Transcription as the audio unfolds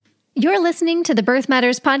You're listening to the Birth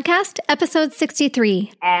Matters Podcast, episode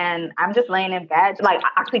 63. And I'm just laying in bed, like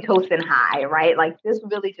oxytocin high, right? Like just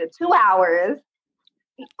really just 2 hours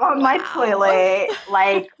on my toilet.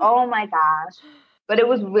 Like, oh my gosh. But it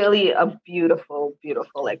was really a beautiful,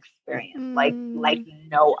 beautiful experience. Like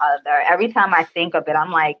no other. Every time I think of it, I'm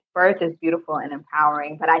like, birth is beautiful and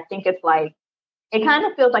empowering. But I think it's like, it kind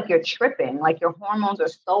of feels like you're tripping, like your hormones are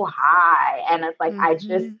so high. And it's like, I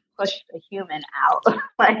just pushed a human out.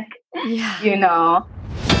 Like, you know.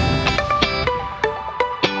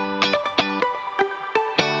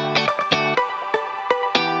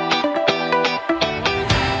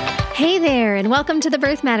 Hey there, and welcome to the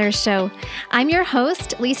Birth Matters Show. I'm your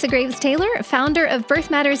host, Lisa Graves Taylor, founder of Birth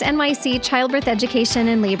Matters NYC Childbirth Education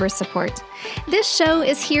and Labor Support. This show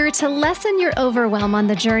is here to lessen your overwhelm on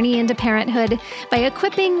the journey into parenthood by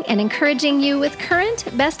equipping and encouraging you with current,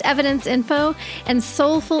 best evidence info and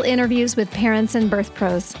soulful interviews with parents and birth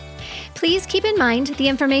pros. Please keep in mind the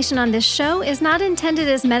information on this show is not intended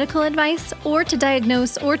as medical advice or to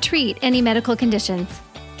diagnose or treat any medical conditions.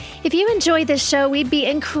 If you enjoy this show, we'd be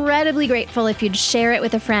incredibly grateful if you'd share it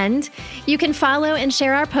with a friend. You can follow and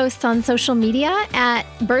share our posts on social media at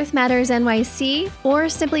Birth Matters NYC, or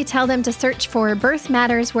simply tell them to search for Birth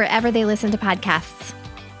Matters wherever they listen to podcasts.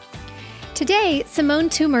 Today, Simone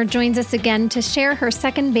Toomer joins us again to share her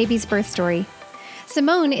second baby's birth story.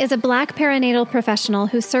 Simone is a Black perinatal professional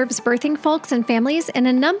who serves birthing folks and families in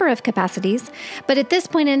a number of capacities, but at this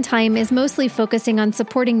point in time is mostly focusing on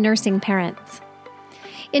supporting nursing parents.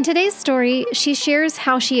 In today's story, she shares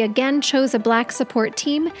how she again chose a Black support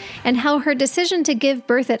team and how her decision to give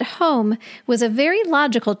birth at home was a very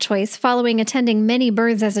logical choice following attending many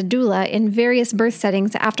births as a doula in various birth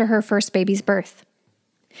settings after her first baby's birth.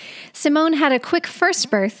 Simone had a quick first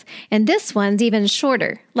birth, and this one's even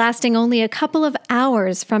shorter, lasting only a couple of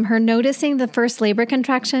hours from her noticing the first labor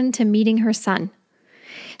contraction to meeting her son.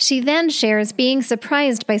 She then shares being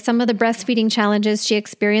surprised by some of the breastfeeding challenges she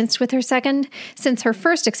experienced with her second, since her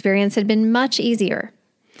first experience had been much easier.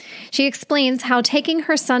 She explains how taking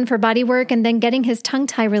her son for body work and then getting his tongue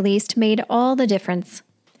tie released made all the difference.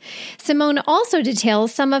 Simone also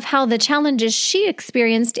details some of how the challenges she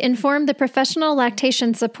experienced informed the professional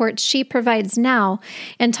lactation support she provides now,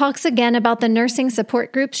 and talks again about the nursing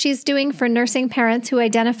support groups she's doing for nursing parents who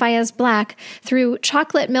identify as Black through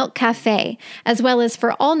Chocolate Milk Cafe, as well as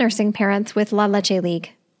for all nursing parents with La Leche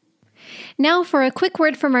League. Now for a quick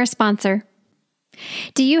word from our sponsor.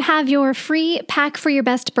 Do you have your free Pack for Your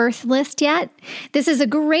Best Birth list yet? This is a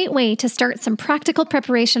great way to start some practical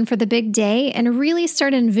preparation for the big day and really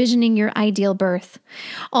start envisioning your ideal birth.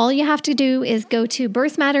 All you have to do is go to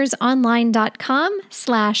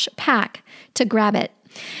birthmattersonline.com/pack to grab it.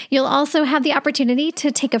 You'll also have the opportunity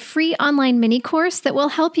to take a free online mini course that will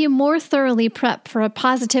help you more thoroughly prep for a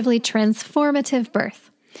positively transformative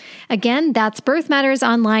birth. Again, that's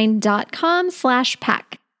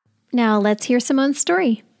birthmattersonline.com/pack. Now let's hear Simone's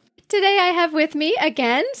story. Today I have with me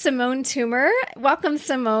again Simone Toomer. Welcome,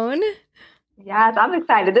 Simone. Yes, I'm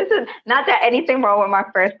excited. This is not that anything wrong with my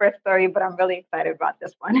first birth story, but I'm really excited about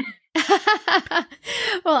this one.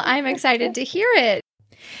 Well, I'm excited to hear it.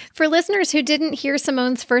 For listeners who didn't hear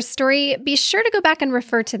Simone's first story, be sure to go back and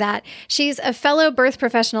refer to that. She's a fellow birth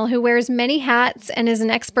professional who wears many hats and is an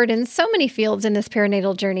expert in so many fields in this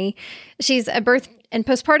perinatal journey. She's a birth and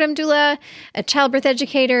postpartum doula, a childbirth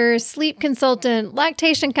educator, sleep consultant,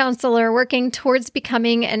 lactation counselor, working towards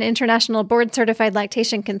becoming an international board-certified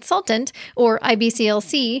lactation consultant, or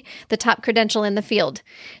IBCLC, the top credential in the field.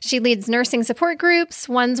 She leads nursing support groups,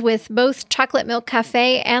 ones with both Chocolate Milk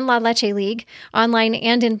Cafe and La Leche League, online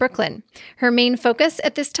and in Brooklyn. Her main focus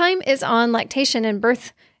at this time is on lactation and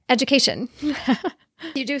birth education.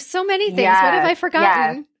 You do so many things. Yes, what have I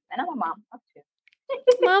forgotten? Yes. And I'm a mom of two.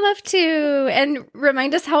 Mom of two. And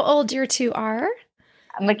remind us how old your two are.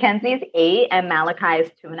 Mackenzie is 8 and Malachi is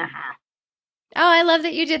 2.5. Oh, I love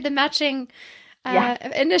that you did the matching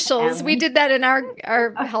initials. We did that in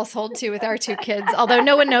our household too with our two kids, although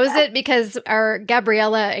no one knows it because our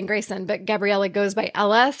Gabriella and Grayson, but Gabriella goes by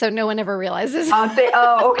Ella, so no one ever realizes.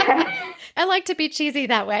 Oh, okay. I like to be cheesy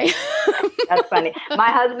that way. That's funny. My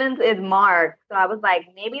husband's is Mark, so I was like,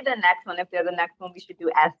 maybe the next one, if there's a next one, we should do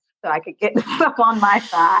S so I could get stuff on my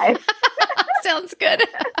side. Sounds good.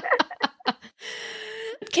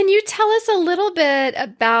 Can you tell us a little bit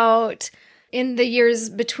about, in the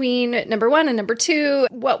years between number 1 and number 2,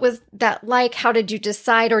 what was that like? How did you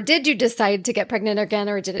decide, or did you decide to get pregnant again,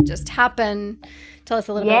 or did it just happen? Tell us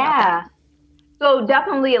a little bit about that. So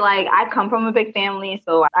definitely, like, I come from a big family,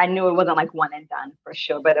 so I knew it wasn't like one and done for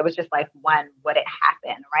sure, but it was just like, when would it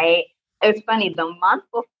happen, right? It's funny, the month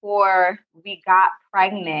before we got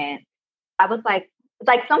pregnant, I was like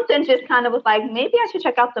something just kind of was like, maybe I should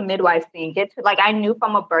check out the midwife scene. Get to like, I knew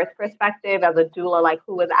from a birth perspective as a doula, like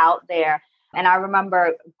who was out there. And I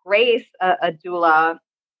remember Grace, a doula,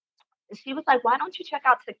 she was like, why don't you check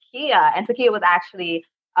out Takia? And Takia was actually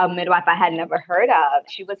a midwife I had never heard of.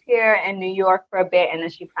 She was here in New York for a bit, and then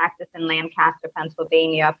she practiced in Lancaster,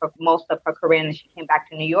 Pennsylvania for most of her career, and then she came back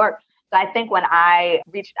to New York. So I think when I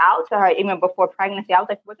reached out to her, even before pregnancy, I was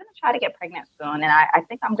like, we're going to try to get pregnant soon. And I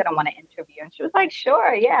think I'm going to want to interview. And she was like,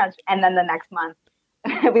 sure, yeah. And then the next month,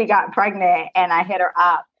 we got pregnant, and I hit her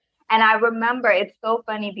up. And I remember it's so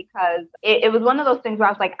funny because it was one of those things where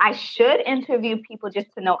I was like, I should interview people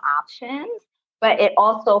just to know options. But it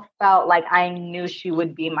also felt like I knew she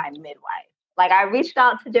would be my midwife. Like I reached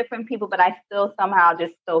out to different people, but I still somehow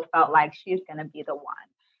just still felt like she's going to be the one.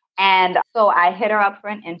 And so I hit her up for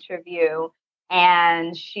an interview,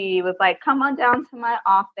 and she was like, come on down to my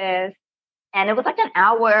office. And it was like an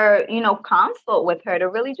hour, consult with her to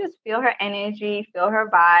really just feel her energy, feel her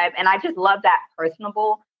vibe. And I just love that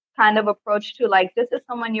personable kind of approach to like, this is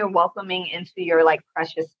someone you're welcoming into your like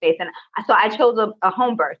precious space. And so I chose a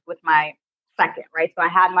home birth with my second, right? So I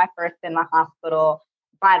had my first in the hospital.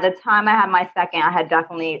 By the time I had my second, I had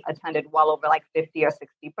definitely attended well over like 50 or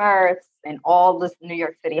 60 births in all the New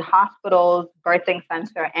York City hospitals, birthing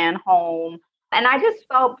center and home. And I just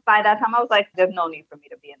felt by that time, I was like, there's no need for me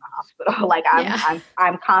to be in the hospital. Like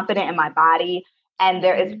I'm confident in my body. And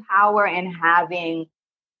there is power in having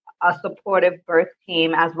a supportive birth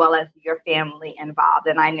team as well as your family involved.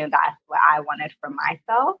 And I knew that's what I wanted for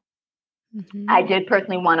myself. Mm-hmm. I did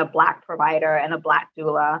personally want a Black provider and a Black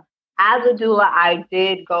doula. As a doula, I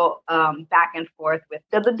did go back and forth with,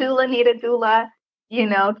 does a doula need a doula?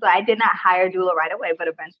 So I did not hire a doula right away, but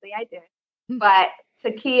eventually I did. Mm-hmm. But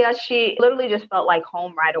Takia, she literally just felt like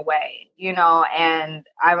home right away, and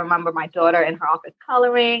I remember my daughter in her office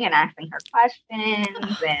coloring and asking her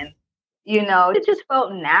questions and, it just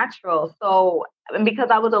felt natural. So, and because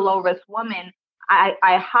I was a low risk woman,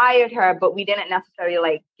 I hired her, but we didn't necessarily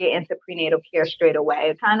like get into prenatal care straight away.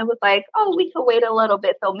 It kind of was like, oh, we could wait a little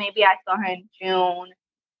bit. So maybe I saw her in June,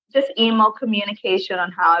 just email communication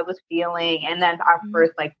on how I was feeling. And then our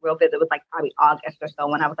first like real visit was like probably August or so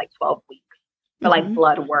when I was like 12 weeks for like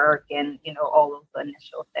blood work and, all of the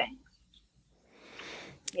initial things.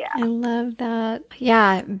 Yeah. I love that.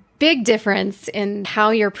 Yeah. Big difference in how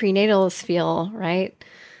your prenatals feel, right?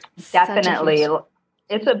 Definitely.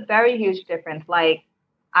 It's a very huge difference. Like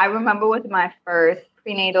I remember with my first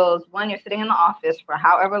prenatals, one, you're sitting in the office for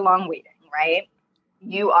however long waiting, right?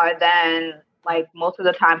 You are then like most of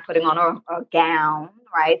the time putting on a gown,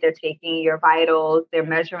 right? They're taking your vitals, they're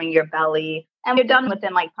measuring your belly, and you're done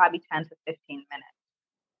within like probably 10 to 15 minutes.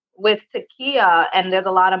 With Takia, and there's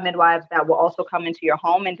a lot of midwives that will also come into your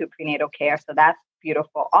home and do prenatal care. So that's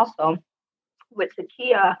beautiful. Also, with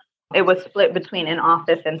Takia, it was split between in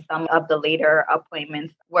office and some of the later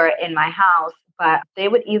appointments were in my house, but they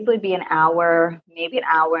would easily be an hour, maybe an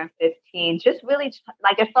hour and 15, just really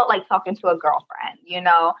like it felt like talking to a girlfriend,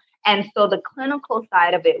 And so the clinical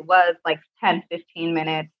side of it was like 10, 15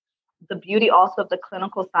 minutes. The beauty also of the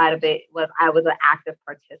clinical side of it was I was an active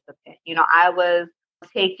participant. I was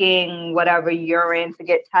taking whatever urine to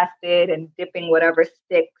get tested and dipping whatever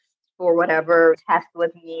sticks for whatever test was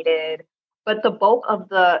needed. But the bulk of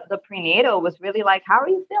the prenatal was really like, how are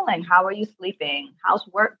you feeling? How are you sleeping? How's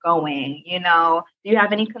work going? Do you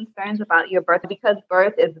have any concerns about your birth? Because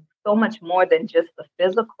birth is so much more than just the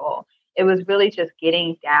physical. It was really just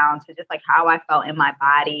getting down to just like how I felt in my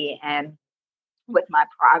body and with my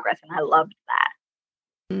progress. And I loved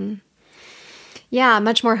that. Mm. Yeah,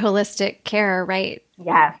 much more holistic care, right?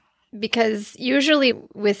 Yes. Because usually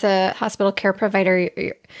with a hospital care provider,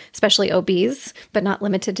 especially OBs, but not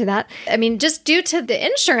limited to that, I mean, just due to the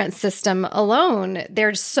insurance system alone,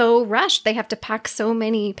 they're so rushed. They have to pack so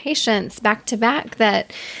many patients back to back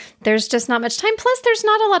that there's just not much time. Plus, there's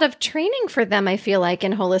not a lot of training for them, I feel like,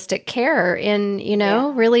 in holistic care, in,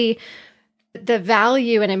 really the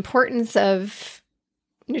value and importance of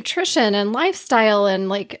nutrition and lifestyle and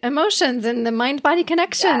like emotions and the mind-body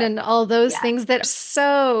connection and all those things that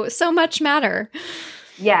so much matter.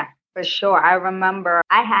 Yeah, for sure. I remember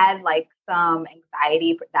I had like some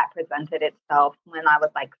anxiety that presented itself when I was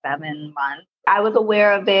like 7 months. I was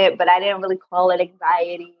aware of it, but I didn't really call it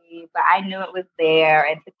anxiety, but I knew it was there.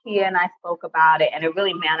 And Takia and I spoke about it, and it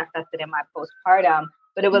really manifested in my postpartum.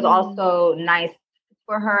 But it was also nice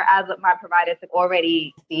for her as my provider to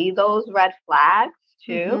already see those red flags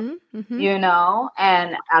too,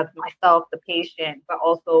 and as myself, the patient, but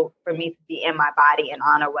also for me to be in my body and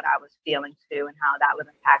honor what I was feeling too and how that was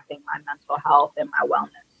impacting my mental health and my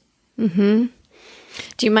wellness. Mm-hmm.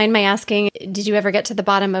 Do you mind my asking, did you ever get to the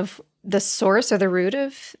bottom of the source or the root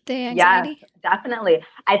of the anxiety? Yes, definitely.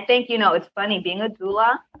 I think, it's funny being a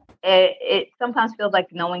doula, it sometimes feels like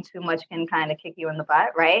knowing too much can kind of kick you in the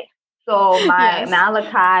butt, right? So my Yes.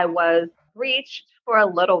 Malachi was breached for a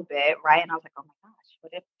little bit, right? And I was like, oh my gosh,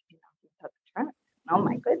 what if, he took a turn? Oh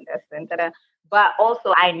my goodness. And but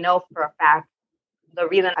also I know for a fact the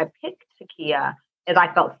reason I picked Takia is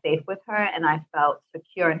I felt safe with her and I felt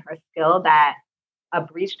secure in her skill that a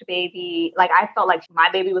breached baby, like I felt like my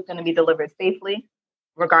baby was going to be delivered safely,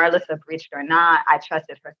 regardless of breached or not. I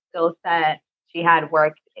trusted her skill set. She had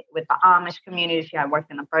worked with the Amish community. She had worked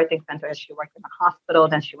in a birthing center. She worked in a hospital.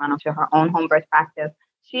 Then she went on to her own home birth practice.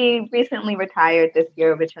 She recently retired this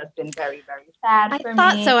year, which has been very, very sad for me. I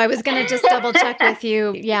thought so. I was going to just double check with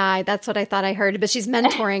you. Yeah, that's what I thought I heard. But she's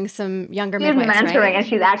mentoring some younger midwives, right? She's mentoring, and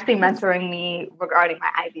she's actually mentoring me regarding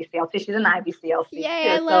my IBCLC. She's in the IBCLC Yay, too.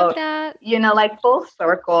 I love that. Like full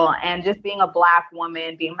circle, and just being a Black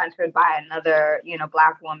woman, being mentored by another,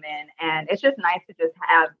 Black woman. And it's just nice to just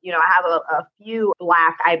have, I have a few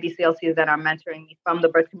Black IBCLCs that are mentoring me from the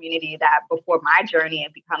birth community that before my journey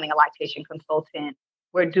of becoming a lactation consultant,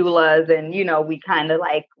 we're doulas, and we kind of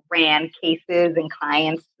like ran cases and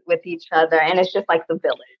clients with each other, and it's just like the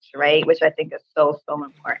village, right? Which I think is so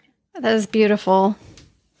important. That is beautiful.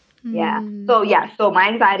 Yeah. So my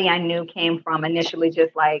anxiety I knew came from initially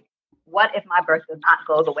just like, what if my birth does not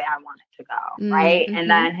go the way I want it to go, right? Mm-hmm. And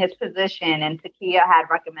then his physician and Takia had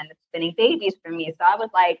recommended spinning babies for me, so I was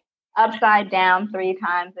like upside down 3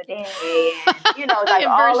 times a day, and like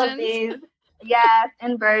all of these. Yes,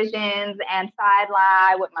 inversions and side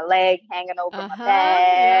lie with my leg hanging over my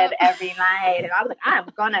bed every night. And I was like, I'm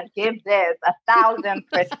going to give this 1,000%,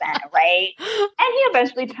 right? And he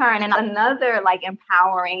eventually turned. And another like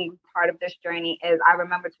empowering part of this journey is I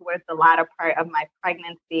remember towards the latter part of my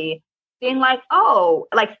pregnancy being like, oh,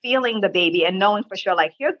 like feeling the baby and knowing for sure,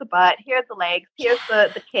 like, here's the butt, here's the legs, here's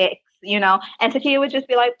the kicks, And Takia would just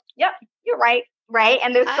be like, yep, you're right, right?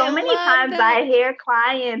 And there's so many times I hear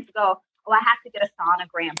clients go, oh, I have to get a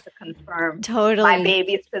sonogram to confirm my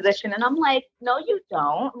baby's position. And I'm like, no, you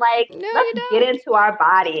don't. Like, let's get into our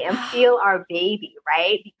body and feel our baby,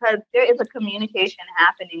 right? Because there is a communication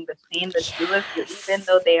happening between the two of you, even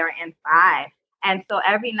though they are inside. And so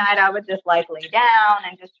every night I would just like lay down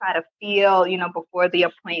and just try to feel, before the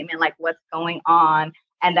appointment, like what's going on,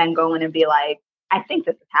 and then go in and be like, I think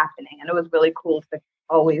this is happening. And it was really cool to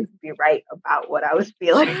always be right about what I was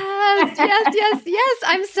feeling. Yes.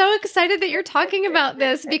 I'm so excited that you're talking about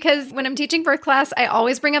this, because when I'm teaching birth class, I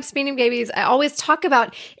always bring up spinning babies. I always talk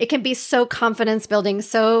about it can be so confidence building,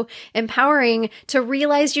 so empowering to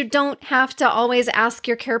realize you don't have to always ask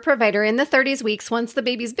your care provider in the 30s weeks once the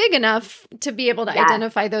baby's big enough to be able to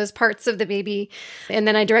identify those parts of the baby. And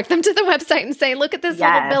then I direct them to the website and say, look at this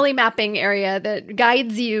little belly mapping area that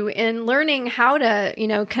guides you in learning how to,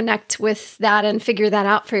 connect with that and figure that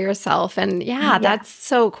out for yourself. And that's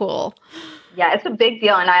so cool. Yeah, it's a big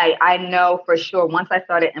deal. And I know for sure once I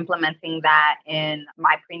started implementing that in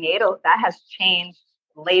my prenatal, that has changed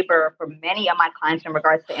labor for many of my clients in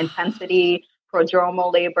regards to intensity,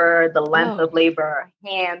 prodromal labor, the length of labor,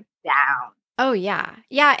 hands down. Oh, yeah.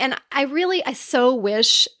 Yeah. And I so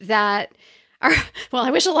wish that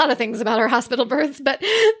I wish a lot of things about our hospital births, but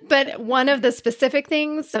one of the specific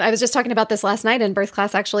things, I was just talking about this last night in birth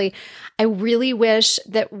class, actually, I really wish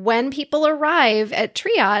that when people arrive at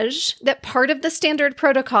triage, that part of the standard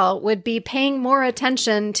protocol would be paying more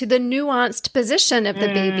attention to the nuanced position of the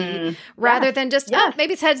baby rather than just,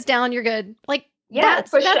 baby's head's down, you're good. Like,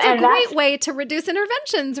 that's a great way to reduce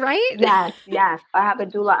interventions, right? Yes. I have a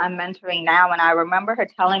doula I'm mentoring now, and I remember her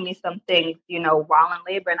telling me some things, while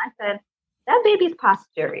in labor, and I said, that baby's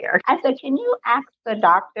posterior. I said, can you ask the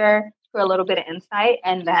doctor for a little bit of insight?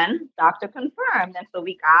 And then doctor confirmed. And so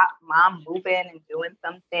we got mom moving and doing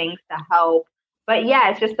some things to help. But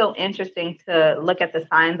it's just so interesting to look at the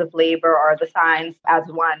signs of labor or the signs as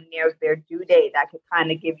one nears their due date that could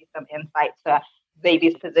kind of give you some insight to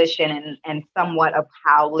baby's position and somewhat of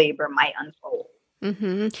how labor might unfold.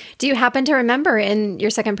 Mm-hmm. Do you happen to remember in your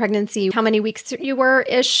second pregnancy how many weeks you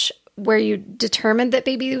were-ish where you determined that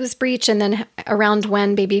baby was breech, and then around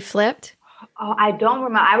when baby flipped? Oh, I don't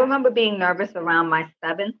remember. I remember being nervous around my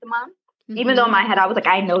 7th month, even though in my head I was like,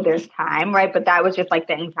 I know there's time, right? But that was just like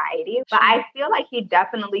the anxiety. But I feel like he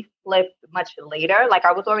definitely flipped much later. Like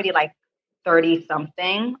I was already like 30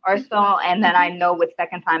 something or so. And then I know with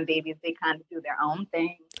second time babies, they kind of do their own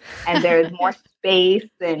thing and there's more space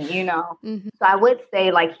and, So I would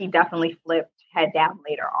say like he definitely flipped head down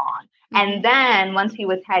later on. And then once he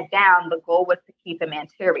was head down, the goal was to keep him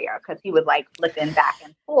anterior because he was like flipping back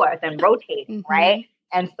and forth and rotating, right?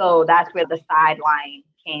 And so that's where the sideline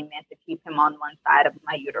came in to keep him on one side of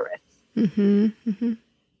my uterus.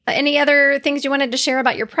 Any other things you wanted to share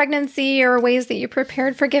about your pregnancy or ways that you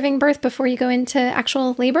prepared for giving birth before you go into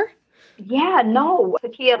actual labor? Yeah, no.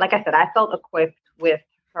 Takia, like I said, I felt equipped with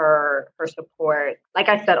her support. Like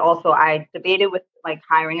I said, also, I debated with like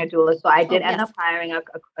hiring a doula. So I did end up hiring a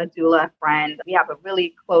doula friend. We have a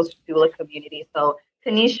really close doula community. So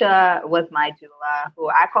Tanisha was my doula, who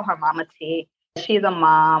I call her Mama T. She's a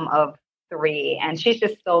mom of 3, and she's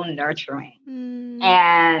just so nurturing.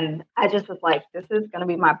 And I just was like, this is going to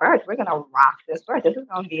be my birth. We're going to rock this birth. This is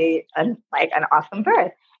going to be an awesome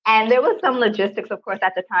birth. And there was some logistics, of course.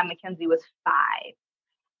 At the time, Mackenzie was 5.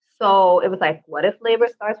 So it was like, what if labor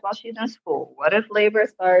starts while she's in school? What if labor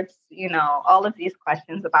starts, all of these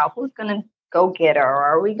questions about who's going to go get her? Or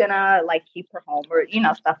are we going to like keep her home or,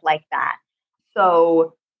 stuff like that.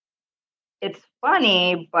 So it's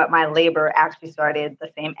funny, but my labor actually started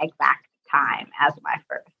the same exact time as my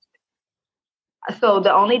first. So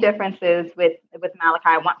the only difference is with Malachi,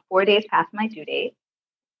 I went 4 days past my due date.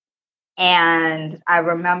 And I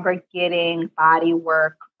remember getting body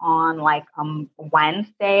work on like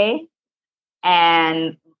Wednesday,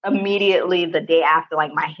 and immediately the day after,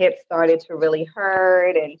 like my hips started to really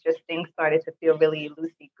hurt and just things started to feel really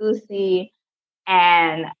loosey-goosey.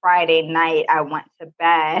 And Friday night I went to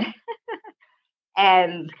bed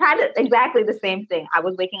and kind of exactly the same thing. I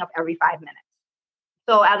was waking up every 5 minutes.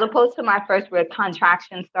 So as opposed to my first, where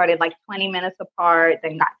contractions started like 20 minutes apart,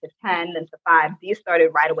 then got to 10, then to 5, these started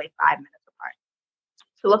right away 5 minutes apart.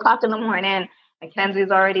 2 o'clock in the morning, Mackenzie's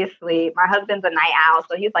already asleep. My husband's a night owl,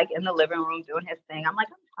 so he's like in the living room doing his thing. I'm like,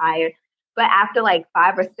 I'm tired. But after like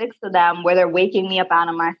 5 or 6 of them, where they're waking me up out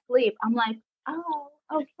of my sleep, I'm like, oh,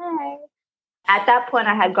 okay. At that point,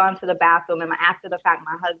 I had gone to the bathroom, and after the fact,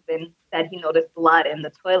 my husband said he noticed blood in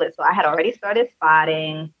the toilet. So I had already started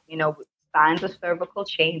spotting, signs of cervical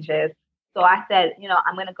changes. So I said,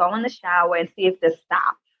 I'm going to go in the shower and see if this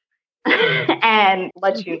stops and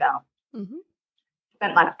let you know.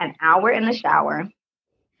 Spent like an hour in the shower.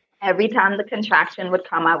 Every time the contraction would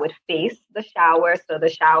come, I would face the shower. So the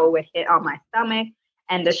shower would hit on my stomach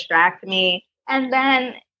and distract me. And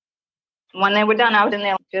then when they were done, I was in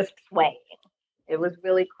there just swaying. It was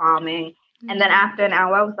really calming. And then after an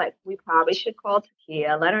hour, I was like, we probably should call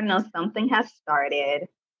Takia, let her know something has started.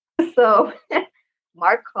 So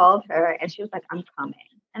Mark called her and she was like, I'm coming.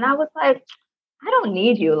 And I was like, I don't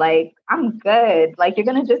need you. Like, I'm good. Like, you're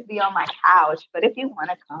going to just be on my couch. But if you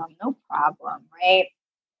want to come, no problem. Right.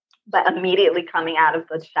 But immediately coming out of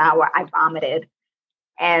the shower, I vomited.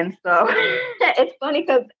 And so it's funny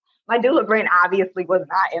because my doula brain obviously was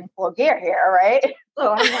not in full gear here. Right.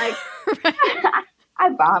 So I'm like, I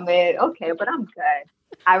vomit. Okay, but I'm good.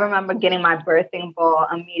 I remember getting my birthing ball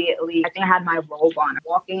immediately. I think I had my robe on,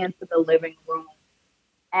 walking into the living room,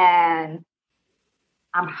 and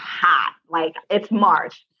I'm hot. Like, it's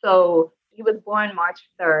March. So he was born March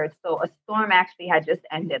 3rd. So a storm actually had just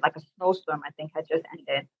ended, like a snowstorm, I think, had just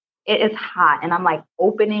ended. It is hot. And I'm like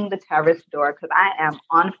opening the terrace door because I am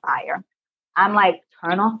on fire. I'm like,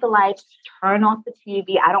 turn off the lights, turn off the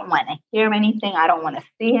TV. I don't want to hear anything. I don't want to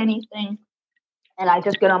see anything. And I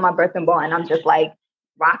just get on my birthing ball and I'm just like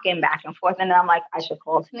rocking back and forth. And then I'm like, I should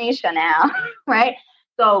call Tanisha now, right?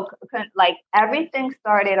 So like everything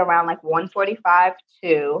started around like 1:45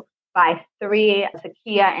 to by 3,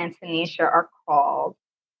 Takia and Tanisha are called.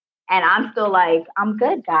 And I'm still like, I'm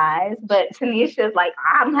good, guys. But Tanisha's like,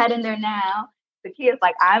 I'm heading there now. Takia's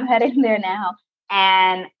like, I'm heading there now.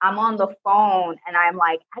 And I'm on the phone and I'm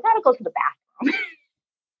like, I got to go to the bathroom.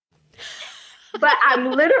 But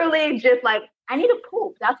I'm literally just like, I need to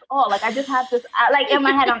poop. That's all. Like, I just have this, like in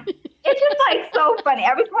my head, it's just like so funny.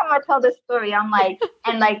 Every time I tell this story, I'm like,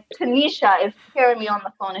 and like Tanisha is hearing me on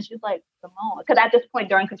the phone and she's like, Simone, because at this point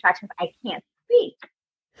during contractions, I can't speak.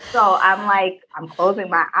 So I'm like, I'm closing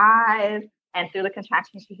my eyes, and through the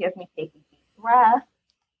contractions, she hears me taking deep breaths.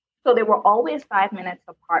 So they were always 5 minutes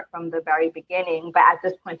apart from the very beginning, but at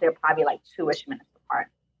this point, they're probably like 2-ish minutes apart.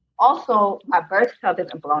 Also, my birth tub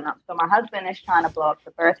isn't blown up. So my husband is trying to blow up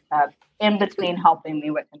the birth tub in between helping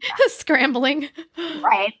me with contractions. Scrambling.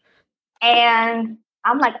 Right. And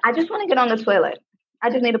I'm like, I just want to get on the toilet.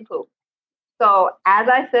 I just need to poop. So as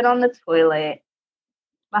I sit on the toilet,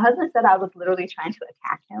 my husband said I was literally trying to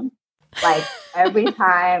attack him. Like every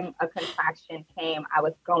time a contraction came, I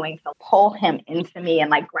was going to pull him into me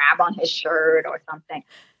and like grab on his shirt or something.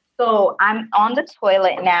 So I'm on the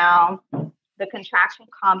toilet now. The contraction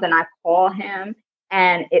comes and I call him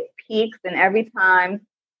and it peaks. And every time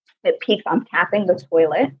it peaks, I'm tapping the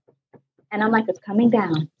toilet. And I'm like, it's coming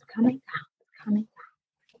down. It's coming down. It's coming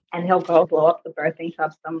down. And he'll go blow up the birthing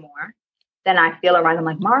tub some more. Then I feel it right. I'm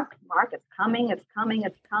like, Mark, it's coming. It's coming.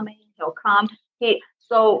 It's coming. He'll come.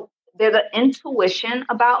 So there's an intuition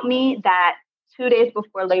about me that 2 days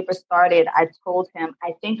before labor started, I told him,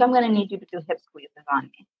 I think I'm going to need you to do hip squeezes on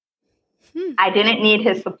me. I didn't need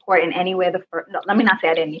his support in any way. Let me not say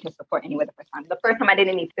I didn't need his support anyway the first time. The first time I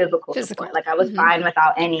didn't need physical support. Like I was fine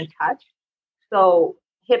without any touch. So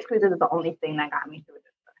hip squeezes is the only thing that got me through this.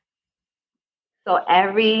 So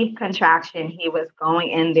every contraction, he was going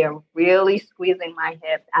in there, really squeezing my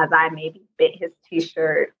hips as I maybe bit his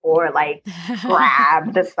t-shirt or like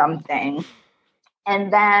grabbed something.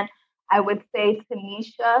 And then I would say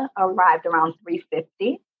Tanisha arrived around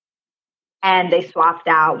 3:50. And they swapped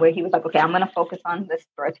out where he was like, okay, I'm going to focus on this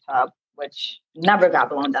birth tub, which never got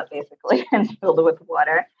blown up basically and filled it with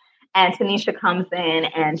water. And Tanisha comes in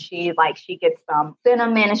and she gets some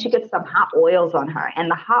cinnamon and she gets some hot oils on her. And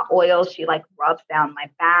the hot oils, she like rubs down my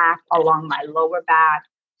back, along my lower back.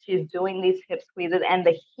 She's doing these hip squeezes and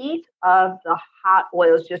the heat of the hot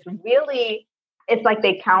oils just really, it's like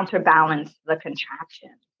they counterbalance the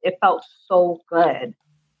contraction. It felt so good.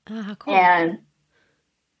 Cool. And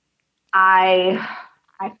I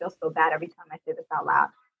feel so bad every time I say this out loud.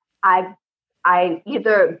 I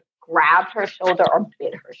either grabbed her shoulder or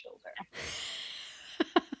bit her shoulder.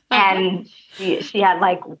 And she had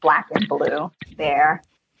like black and blue there.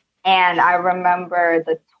 And I remember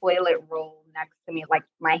the toilet roll next to me, like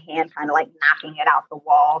my hand kind of like knocking it out the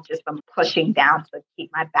wall, just from pushing down to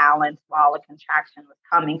keep my balance while the contraction was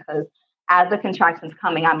coming. Because as the contraction's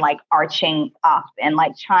coming, I'm like arching up and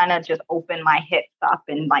like trying to just open my hips up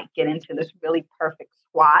and like get into this really perfect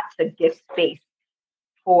squat to give space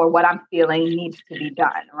for what I'm feeling needs to be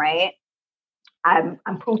done, right? I'm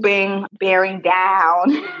pooping, bearing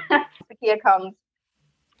down. Sakia comes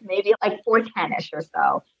maybe like 4:10-ish or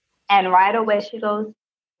so. And right away she goes,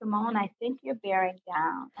 Simone, I think you're bearing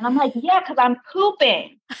down. And I'm like, yeah, because I'm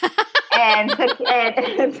pooping. and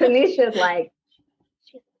Tanisha's like,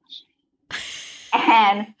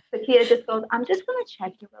 and Sakia just goes, I'm just going to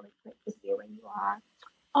check you really quick to see where you are.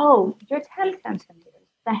 Oh, you're 10 centimeters.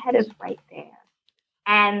 The head is right there.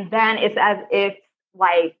 And then it's as if,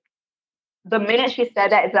 like, the minute she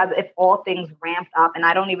said that, it's as if all things ramped up. And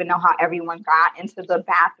I don't even know how everyone got into the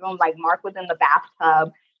bathroom. Like, Mark was in the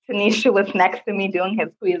bathtub. Tanisha was next to me doing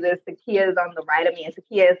hip squeezes. Sakia is on the right of me. And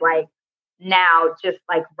Sakia is, like, now just,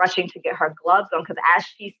 like, rushing to get her gloves on. Because as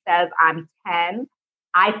she says, I'm 10,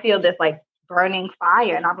 I feel this, like, burning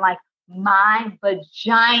fire. And I'm like, my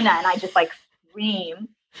vagina. And I just like scream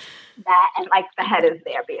that. And like the head is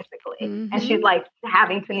there basically. And she's like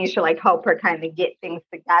having Tanisha like help her kind of get things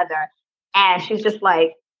together. And she's just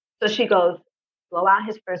like, so she goes, blow out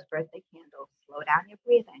his first birthday candle, slow down your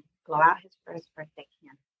breathing, blow out his first birthday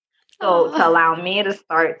candle. So to allow me to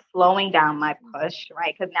start slowing down my push,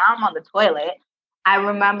 right? Because now I'm on the toilet. I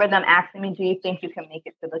remember them asking me, do you think you can make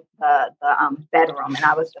it to the bedroom? And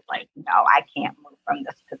I was just like, no, I can't move from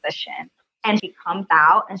this position. And she comes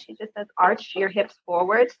out and she just says, arch your hips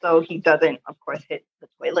forward so he doesn't, of course, hit the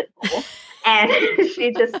toilet bowl. And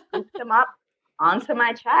she just scoops him up onto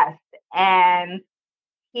my chest. And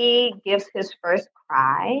he gives his first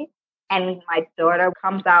cry. And my daughter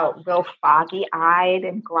comes out real foggy-eyed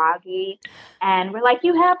and groggy. And we're like,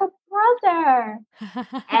 you have a brother.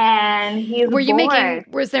 And he's born.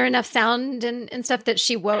 Was there enough sound and stuff that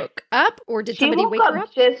she woke up? Or did she somebody woke wake her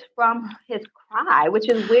up? Just from his cry, which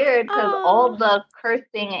is weird because all the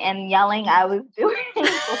cursing and yelling I was doing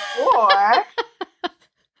before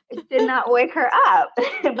it did not wake her up.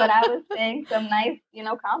 But I was saying some nice,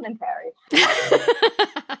 commentary.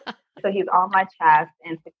 So he's on my chest,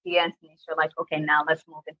 and Sakia and Tanisha are like, okay, now let's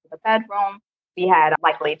move into the bedroom. We had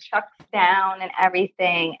like laid Chucks down and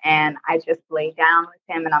everything, and I just lay down with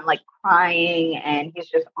him, and I'm like crying, and he's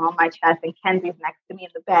just on my chest, and Kenzie's next to me in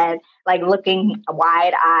the bed, like looking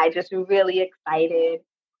wide-eyed, just really excited.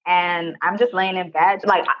 And I'm just laying in bed,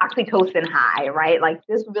 like oxytocin high, right? Like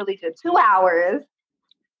this really just 2 hours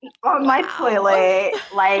on my toilet,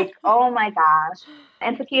 like, oh my gosh.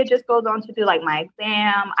 And Sakia just goes on to do like my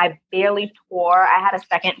exam. I barely tore. I had a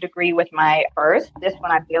second degree with my first. This one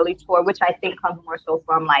I barely tore, which I think comes more so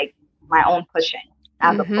from like my own pushing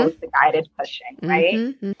as opposed to guided pushing, right?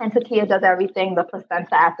 And Sakia does everything. The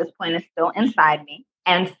placenta at this point is still inside me.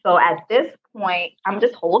 And so at this point, I'm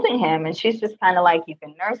just holding him, and she's just kind of like, you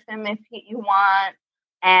can nurse him if you want.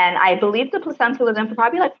 And I believe the placenta was in for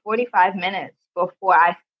probably like 45 minutes before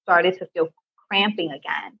I started to feel cramping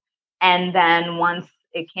again. And then once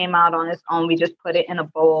It came out on its own. We just put it in a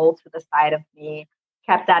bowl to the side of me,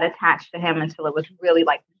 kept that attached to him until it was really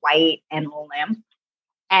like white and limp.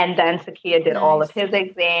 And then Sakia did all of his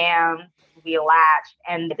exams. We latched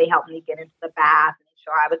and they helped me get into the bath and make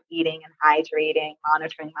sure I was eating and hydrating,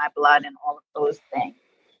 monitoring my blood and all of those things.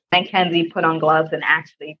 And Kenzie put on gloves and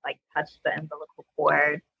actually like touched the umbilical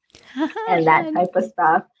cord and that type of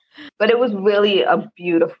stuff. But it was really a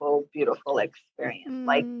beautiful, beautiful experience,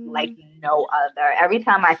 like no other. Every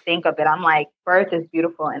time I think of it, I'm like, birth is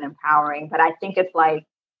beautiful and empowering. But I think it's like,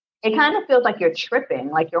 it kind of feels like you're tripping,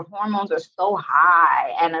 like your hormones are so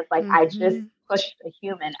high. And it's like, I just pushed a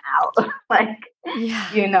human out, like,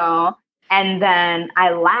 you know. And then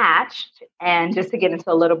I latched, and just to get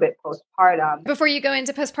into a little bit postpartum. Before you go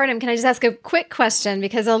into postpartum, can I just ask a quick question?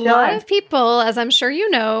 Because a lot of people, as I'm sure you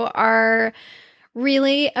know, are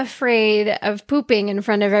really afraid of pooping in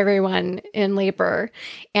front of everyone in labor.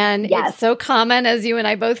 And it's so common, as you and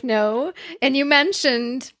I both know. And you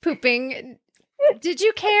mentioned pooping. Did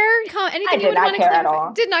you care? Anything I did not care at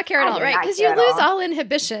all. Did not care at all, right? Because you lose all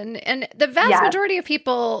inhibition. And the vast majority of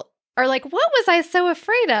people are like, what was I so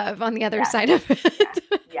afraid of on the other side of it?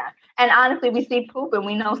 Yeah. And honestly, we see poop and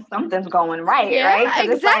we know something's going right, right?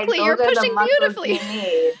 Exactly. Like, you're pushing beautifully.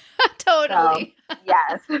 Totally. So,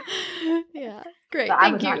 yes. Yeah. Great. So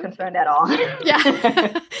I was not concerned at all. Yeah. That's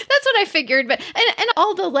what I figured. But and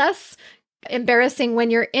all the less embarrassing when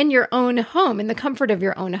you're in your own home, in the comfort of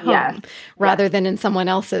your own home, rather than in someone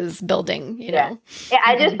else's building, you know? Yeah,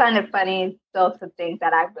 I just find it funny still to think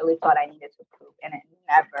that I really thought I needed to poop, and it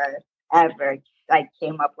never, ever like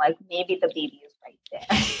came up like maybe the baby is right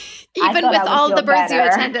there. Even with all the births you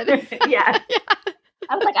attended. Yeah.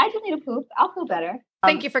 I was like, I just need to poop. I'll feel better.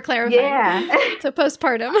 Thank you for clarifying. Yeah. So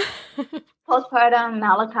postpartum. Postpartum,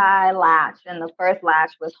 Malachi latched, and the first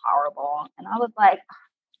latch was horrible. And I was like,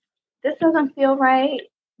 this doesn't feel right.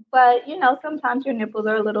 But, you know, sometimes your nipples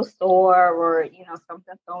are a little sore or, you know,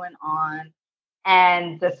 something's going on.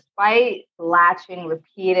 And despite latching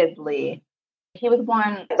repeatedly, he was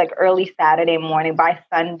born like early Saturday morning. By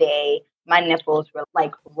Sunday, my nipples were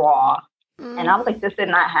like raw. And I was like, this did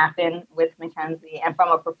not happen with Mackenzie. And from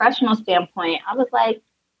a professional standpoint, I was like,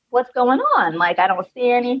 what's going on? Like, I don't see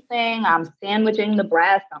anything. I'm sandwiching the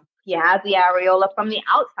breast. He has the areola. From the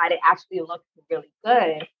outside, it actually looked really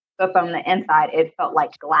good. But from the inside, it felt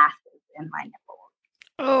like glasses in my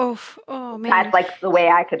nipples. Oh, man. That's like the way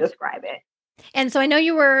I could describe it. And so I know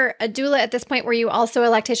you were a doula at this point. Were you also a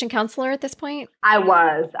lactation counselor at this point? I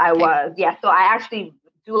was. Yeah. So I actually,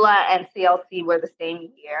 doula and CLC were the same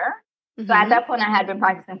year. So at that point, I had been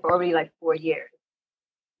practicing for already like 4 years.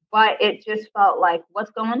 But it just felt like,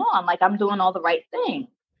 what's going on? Like, I'm doing all the right things.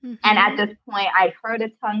 And at this point, I heard a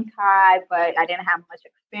tongue tie, but I didn't have much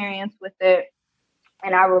experience with it.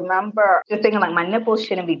 And I remember just thinking, like, my nipples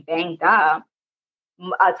shouldn't be banged up.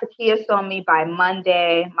 Takia saw me by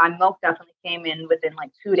Monday. My milk definitely came in within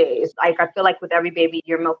like 2 days. Like, I feel like with every baby,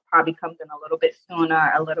 your milk probably comes in a little bit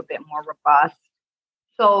sooner, a little bit more robust.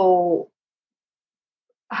 So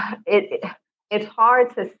it's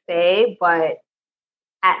hard to say, but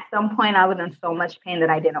at some point I was in so much pain that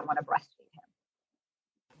I didn't want to breastfeed him.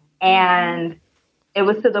 And it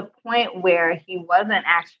was to the point where he wasn't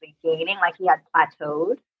actually gaining, like he had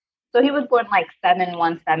plateaued. So he was born like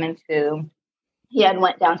 7'1", 7'2". He had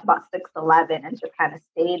went down to about 6'11" and just kind of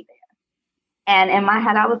stayed there. And in my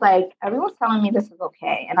head, I was like, everyone's telling me this is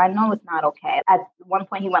okay. And I know it's not okay. At one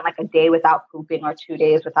point, he went like a day without pooping or 2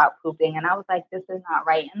 days without pooping. And I was like, this is not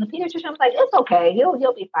right. And the pediatrician was like, it's okay.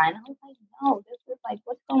 He'll be fine. I was like, no, this is like,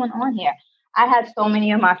 what's going on here? I had so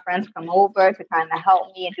many of my friends come over to kind of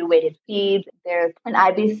help me and do weighted feeds. There's an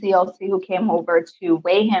IBCLC who came over to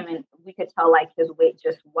weigh him. And we could tell like his weight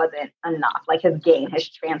just wasn't enough, like his gain, his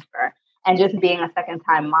transfer. And just being a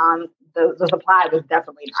second-time mom, the supply was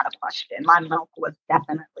definitely not a question. My milk was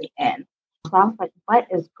definitely in. So I was like, what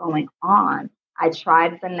is going on? I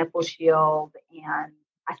tried the nipple shield, and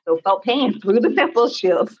I still felt pain through the nipple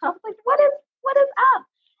shield. So I was like, what is up?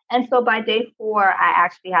 And so by day 4, I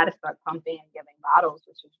actually had to start pumping and giving bottles,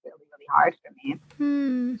 which was really, really hard for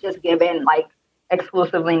me. Just given, like,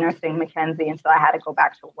 exclusively nursing Mackenzie. And so I had to go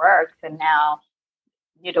back to work. And now,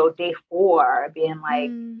 you know, day 4 being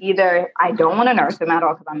like, either I don't want to nurse him at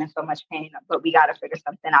all because I'm in so much pain, but we got to figure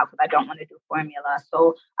something out because I don't want to do formula.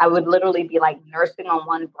 So I would literally be like nursing on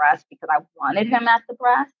one breast because I wanted him at the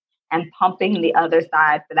breast and pumping the other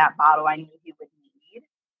side for that bottle I knew he would need.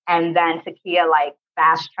 And then Takia like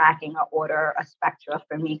fast tracking or order a Spectra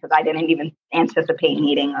for me because I didn't even anticipate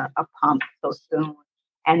needing a pump so soon.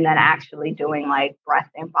 And then actually doing like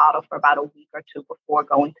breast and bottle for about a week or 2 before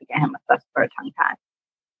going to get him assessed for a tongue tie.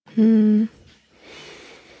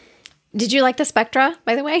 Did you like the Spectra,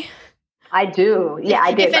 by the way? I do. Yeah,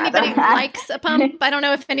 I did. If anybody likes a pump, I don't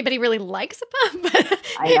know if anybody really likes a pump, but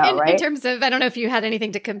I know, right? In terms of, I don't know if you had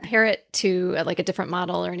anything to compare it to, like a different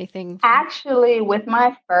model or anything. Actually, with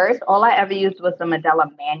my first, all I ever used was the Medela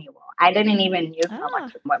manual. I didn't even use so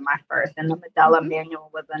much with my first, and the Medela manual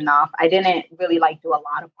was enough. I didn't really like do a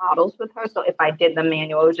lot of bottles with her. So if I did the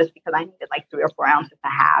manual, it was just because I needed like 3 or 4 ounces to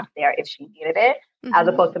have there if she needed it. As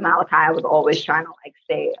opposed to Malachi, I was always trying to like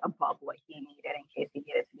stay above what he needed in case he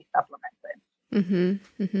needed to be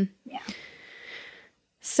supplemented. Yeah.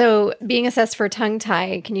 So being assessed for tongue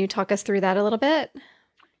tie, can you talk us through that a little bit?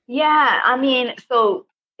 Yeah, I mean, so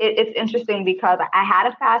it's interesting because I had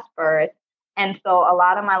a fast birth. And so a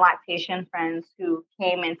lot of my lactation friends who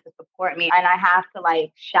came in to support me, and I have to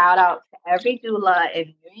like shout out to every doula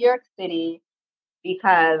in New York City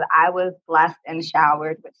because I was blessed and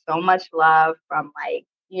showered with so much love from like,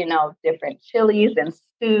 you know, different chilies and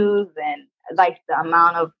stews and like the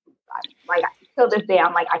amount of like till this day,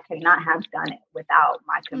 I'm like, I could not have done it without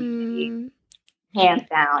my community. Hands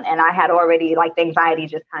down. And I had already like the anxiety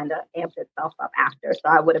just kind of amped itself up after. So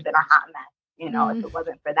I would have been a hot mess, you know, if it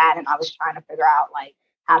wasn't for that. And I was trying to figure out like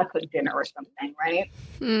how to cook dinner or something, right?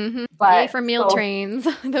 But yay for meal trains.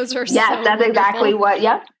 Those are that's exactly what.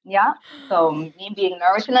 Yep. So me being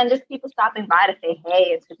nourished, and then just people stopping by to say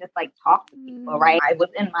hey and to just like talk to people, right? I was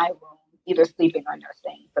in my room either sleeping or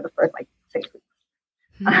nursing for the first like 6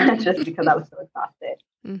 weeks, just because I was so exhausted.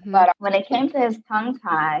 But when it came to his tongue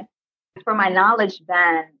tie, for my knowledge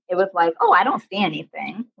then, it was like, oh, I don't see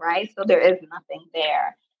anything, right? So there is nothing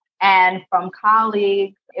there. And from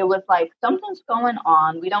colleagues, it was like, something's going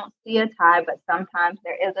on. We don't see a tie, but sometimes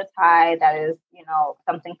there is a tie that is, you know,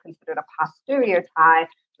 something considered a posterior tie,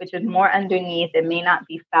 which is more underneath. It may not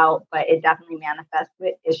be felt, but it definitely manifests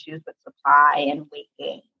with issues with supply and weight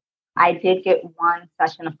gain. I did get 1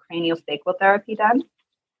 session of craniosacral therapy done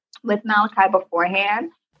with Malachi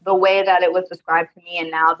beforehand. The way that it was described to me and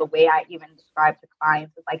now the way I even describe to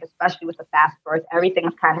clients is like, especially with the fast birth, everything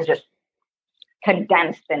is kind of just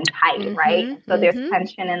condensed and tight, right? And so there's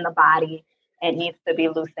tension in the body. It needs to be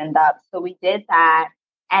loosened up. So we did that.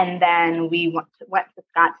 And then we went to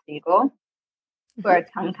Scott Siegel for a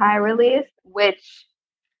tongue tie release, which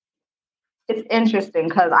is interesting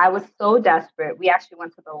because I was so desperate. We actually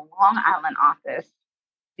went to the Long Island office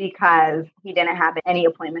because he didn't have any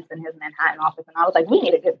appointments in his Manhattan office. And I was like, we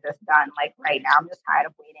need to get this done, like right now. I'm just tired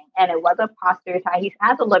of waiting. And it was a posterior tie. He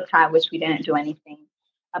has a lip tie, which we didn't do anything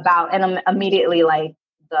about. And immediately, like,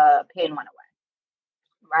 the pain went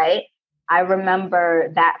away, right? I remember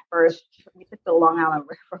that first, we took the Long Island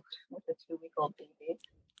River with a 2-week-old baby.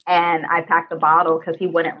 And I packed a bottle because he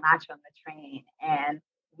wouldn't latch on the train. And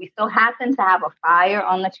we so happened to have a fire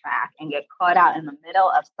on the track and get caught out in the middle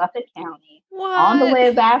of Suffolk County on the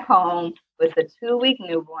way back home with a 2-week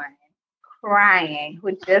newborn crying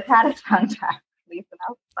who just had a tongue tie release. And I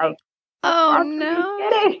was like, oh no.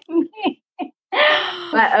 Kidding me?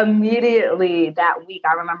 But immediately that week,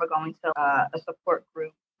 I remember going to a support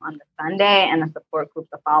group on the Sunday and a support group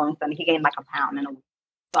the following Sunday. He gained like a pound in a week.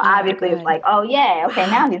 So obviously it's like, oh yeah, okay,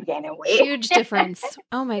 now he's gaining weight. Huge difference.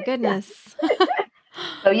 Oh my goodness.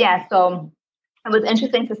 So it was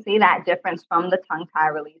interesting to see that difference from the tongue tie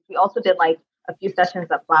release. We also did like a few sessions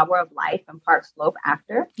of Flower of Life and Park Slope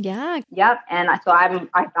after. Yeah. Yep. And so I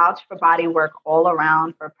vouch for body work all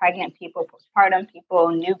around for pregnant people, postpartum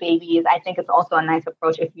people, new babies. I think it's also a nice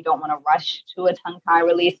approach if you don't want to rush to a tongue tie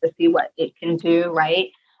release to see what it can do, right?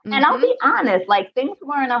 And I'll be honest, like things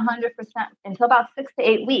weren't 100% until about 6 to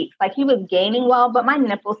 8 weeks. Like he was gaining well, but my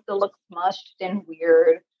nipples still looked smushed and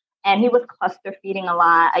weird. And he was cluster feeding a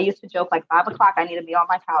lot. I used to joke like 5 o'clock, I need to be on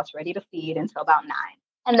my couch ready to feed until about 9.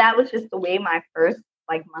 And that was just the way my first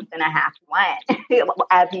like month and a half went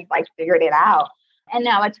as he like figured it out. And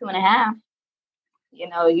now at 2.5, you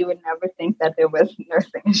know, you would never think that there was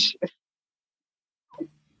nursing issues.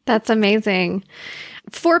 That's amazing.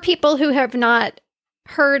 For people who have not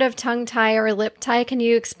heard of tongue tie or lip tie, can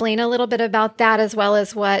you explain a little bit about that as well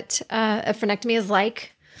as what a frenectomy is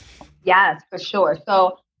like? Yes, for sure.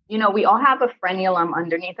 So, you know, we all have a frenulum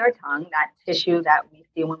underneath our tongue, that tissue that we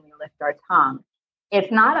see when we lift our tongue.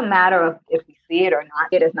 It's not a matter of if we see it or not.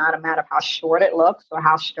 It is not a matter of how short it looks or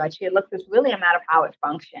how stretchy it looks. It's really a matter of how it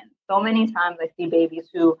functions. So many times I see babies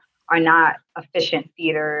who are not efficient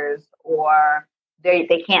feeders or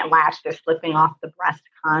they can't latch. They're slipping off the breast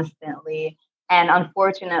constantly. And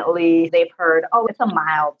unfortunately, they've heard, oh, it's a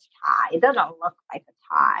mild tie. It doesn't look like a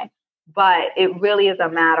tie. But it really is a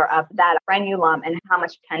matter of that frenulum and how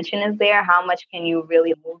much tension is there. How much can you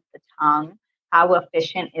really move the tongue? How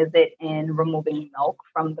efficient is it in removing milk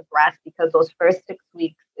from the breast? Because those first 6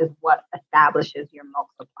 weeks is what establishes your milk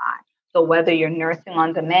supply. So whether you're nursing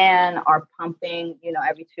on demand or pumping,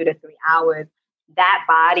 every 2 to 3 hours, that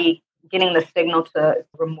body getting the signal to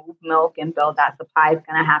remove milk and build that supply is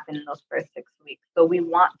going to happen in those first 6 weeks. So we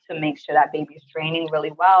want to make sure that baby's draining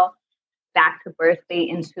really well, back to birth weight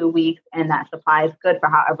in 2 weeks, and that supply is good for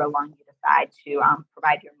however long you decide to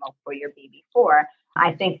provide your milk for your baby for.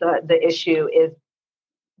 I think the issue is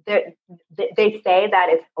they say that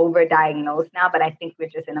it's overdiagnosed now, but I think we're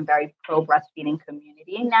just in a very pro breastfeeding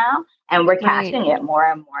community now, and we're catching it more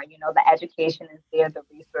and more. The education is there, the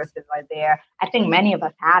resources are there. I think many of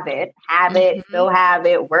us have it, still have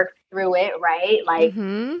it, worked through it, right? Like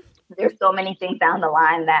there's so many things down the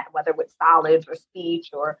line that whether with solids or speech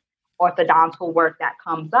or orthodontal work that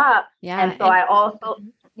comes up. Yeah. And so I also,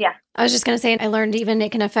 I was just going to say, I learned even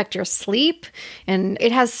it can affect your sleep, and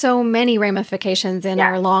it has so many ramifications in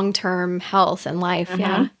our long-term health and life.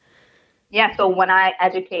 Yeah. So when I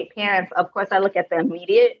educate parents, of course, I look at the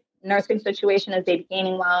immediate nursing situation. Is baby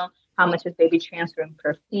gaining well? How much is baby transferring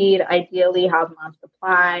per feed? Ideally, how's mom's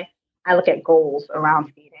supply? I look at goals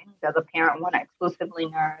around feeding. Does a parent want to exclusively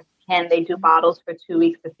nurse? Can they do bottles for 2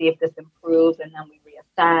 weeks to see if this improves? And then we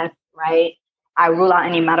reassess, right? I rule out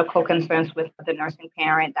any medical concerns with the nursing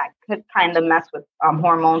parent that could kind of mess with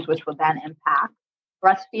hormones, which will then impact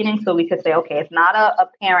breastfeeding. So we could say, okay, it's not a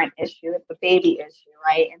parent issue, it's a baby issue,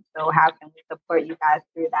 right? And so how can we support you guys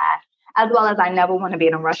through that? As well as I never want to be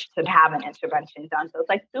in a rush to have an intervention done. So it's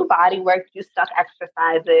like do body work, do stuck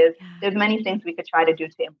exercises. There's many things we could try to do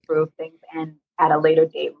to improve things and at a later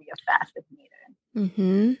date reassess if needed.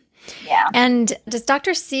 Mm-hmm. Yeah. And does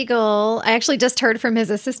Dr. Siegel, I actually just heard from his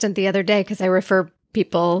assistant the other day because I refer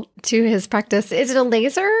people to his practice. Is it a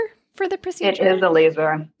laser for the procedure? It is a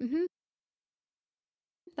laser. Mm-hmm.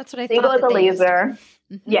 That's what I Siegel thought. Siegel is a laser.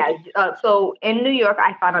 Mm-hmm. Yeah. So in New York,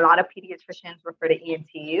 I found a lot of pediatricians refer to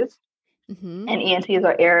ENTs. Mm-hmm. And ENTs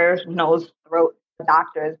are ear, nose, throat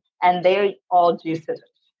doctors, and they all do scissors.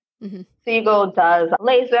 Mm-hmm. Siegel does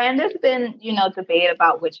laser, and there's been, debate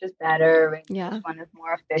about which is better and which one is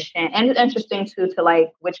more efficient. And it's interesting too to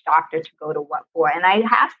like which doctor to go to what for. And I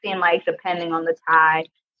have seen like depending on the tie,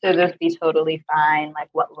 scissors be totally fine, like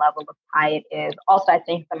what level of tie it is. Also, I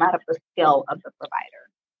think it's a matter of the skill of the provider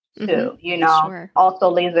too. Sure. Also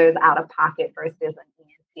laser is out of pocket versus an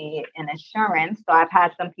ENT and insurance. So I've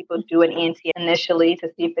had some people do an ENT initially to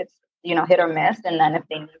see if it's hit or miss, and then if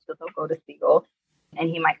they need to, they'll go to Siegel. And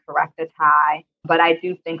he might correct the tie. But I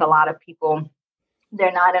do think a lot of people,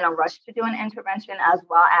 they're not in a rush to do an intervention, as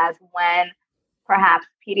well as when perhaps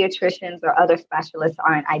pediatricians or other specialists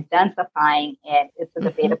aren't identifying it. It's a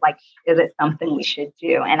debate of like, is it something we should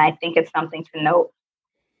do? And I think it's something to note.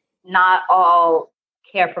 Not all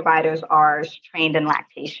care providers are trained in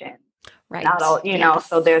lactation. Right. Not all,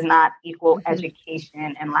 so there's not equal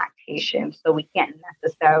education in lactation. So we can't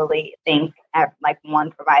necessarily think like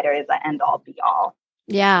one provider is the end all be all.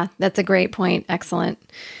 Yeah, that's a great point.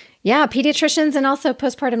 Excellent. Yeah, pediatricians and also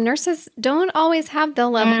postpartum nurses don't always have the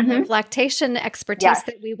level of lactation expertise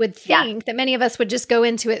that we would think, that many of us would just go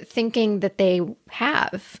into it thinking that they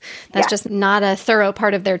have. That's just not a thorough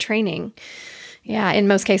part of their training. Yeah, in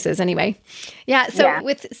most cases anyway. Yeah, so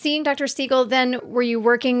with seeing Dr. Siegel, then were you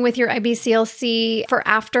working with your IBCLC for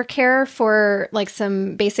aftercare for like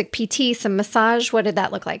some basic PT, some massage? What did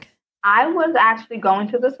that look like? I was actually going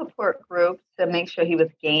to the support group to make sure he was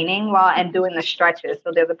gaining and doing the stretches.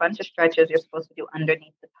 So there's a bunch of stretches you're supposed to do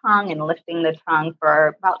underneath the tongue and lifting the tongue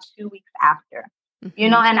for about 2 weeks after.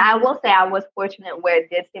 And I will say I was fortunate where it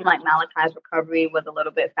did seem like Malachi's recovery was a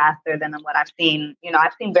little bit faster than what I've seen.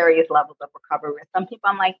 I've seen various levels of recovery. With some people,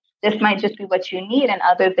 I'm like, this might just be what you need. And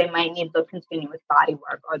others, they might need the continuous body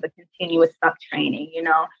work or the continuous stuff training,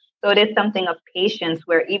 So it is something of patience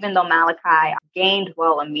where even though Malachi gained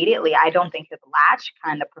well immediately, I don't think his latch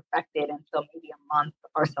kind of perfected until maybe a month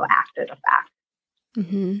or so after the fact.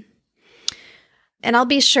 Mm-hmm. And I'll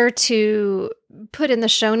be sure to put in the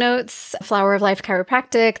show notes, Flower of Life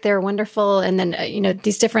Chiropractic. They're wonderful. And then,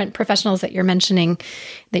 these different professionals that you're mentioning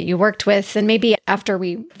that you worked with. And maybe after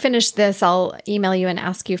we finish this, I'll email you and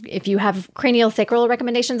ask you if you have cranial sacral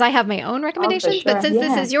recommendations. I have my own recommendations, but since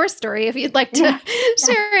this is your story, if you'd like to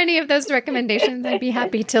share any of those recommendations, I'd be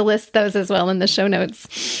happy to list those as well in the show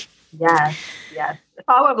notes. Yes. The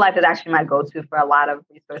Flower of Life is actually my go-to for a lot of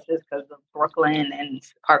resources because of Brooklyn and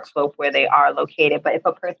Park Slope where they are located. But if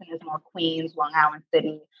a person is more Queens, Long Island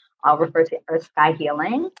City, I'll refer to Earth Sky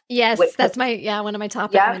Healing. Yes, that's one of my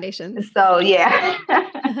top recommendations. So,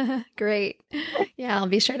 Great. Yeah, I'll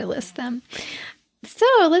be sure to list them. So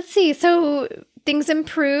let's see. So things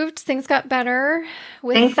improved. Things got better.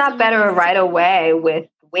 Things got better right away with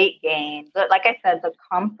weight gain. But like I said, the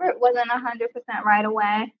comfort wasn't 100% right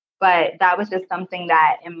away. But that was just something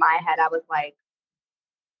that in my head, I was like,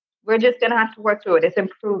 we're just going to have to work through it. It's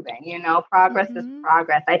improving, progress is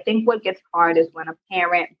progress. I think what gets hard is when a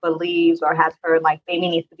parent believes or has heard like baby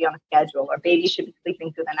needs to be on a schedule or baby should be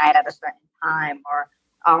sleeping through the night at a certain time or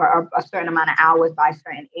a certain amount of hours by a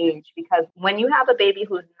certain age. Because when you have a baby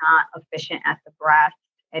who's not efficient at the breast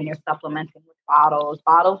and you're supplementing with bottles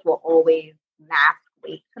will always mask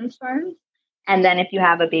weight concerns. And then if you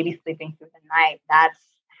have a baby sleeping through the night, that's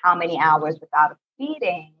how many hours without a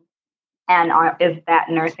feeding. And is that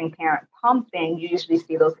nursing parent pumping? You usually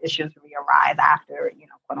see those issues re-arise after,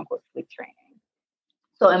 quote unquote, sleep training.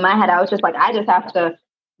 So in my head, I was just like, I just have to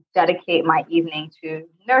dedicate my evening to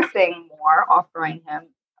nursing more, offering him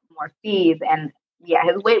more feeds. And yeah,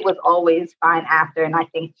 his weight was always fine after. And I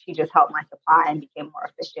think she just helped my supply and became more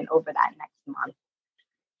efficient over that next month.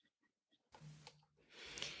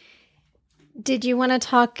 Did you want to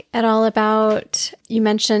talk at all about, you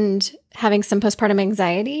mentioned having some postpartum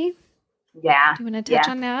anxiety? Yeah. Do you want to touch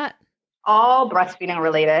on that? All breastfeeding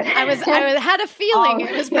related. I had a feeling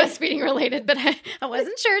it was breastfeeding related, but I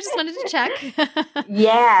wasn't sure. Just wanted to check.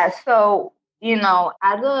 Yeah. So,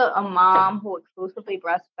 as a mom who exclusively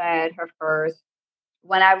breastfed her first,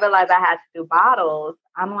 when I realized I had to do bottles,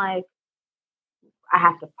 I'm like, I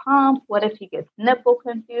have to pump. What if he gets nipple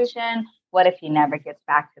confusion? What if he never gets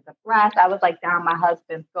back to the breast? I was like down my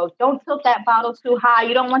husband's throat. Don't tilt that bottle too high.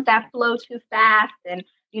 You don't want that flow too fast. And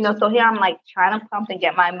so here I'm like trying to pump and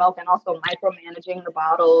get my milk and also micromanaging the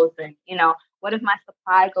bottles. And, what if my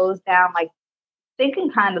supply goes down? Like thinking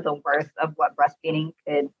kind of the worst of what breastfeeding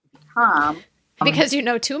could become. Because you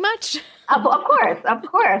know too much? Of course.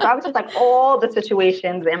 I was just like all the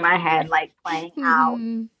situations in my head, like playing out.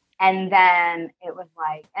 And then it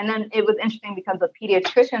was interesting because the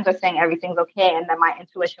pediatricians are saying everything's okay. And then my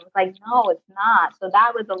intuition was like, no, it's not. So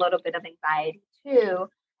that was a little bit of anxiety too.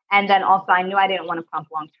 And then also I knew I didn't want to pump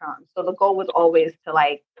long term. So the goal was always to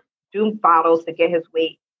like do bottles to get his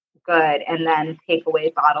weight good and then take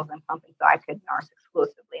away bottles and pumping so I could nurse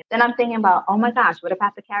exclusively. Then I'm thinking about, oh my gosh, what if I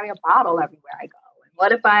have to carry a bottle everywhere I go? And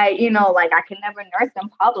what if I, I can never nurse in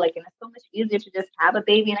public and it's so much easier to just have a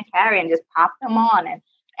baby in a carrier and just pop them on.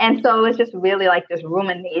 And so it's just really like this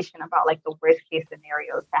rumination about like the worst case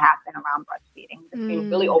scenarios to happen around breastfeeding. Just being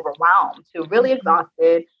really overwhelmed to really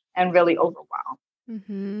exhausted and really overwhelmed.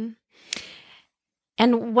 Mm-hmm.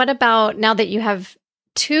 And what about now that you have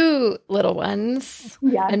two little ones,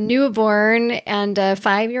 a newborn and a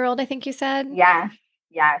 5-year-old, I think you said? Yes.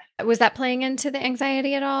 Was that playing into the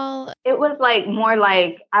anxiety at all? It was like more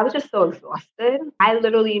like I was just so exhausted. I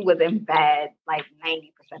literally was in bed like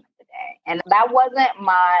 90% of the day. And that wasn't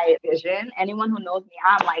my vision. Anyone who knows me,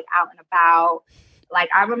 I'm like out and about. Like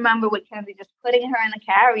I remember with Kenzie just putting her in the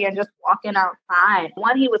carrier and just walking outside.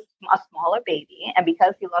 One, he was a smaller baby. And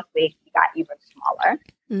because he lost weight, he got even smaller.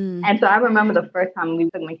 And so I remember the first time we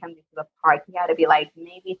took Mackenzie to the park, he had to be like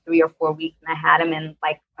maybe 3 or 4 weeks. And I had him in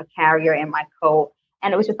like a carrier in my coat.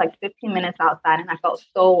 And it was just like 15 minutes outside. And I felt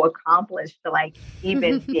so accomplished to like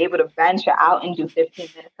even be able to venture out and do 15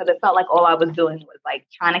 minutes. Because it felt like all I was doing was like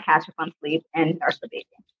trying to catch up on sleep and nurse the baby.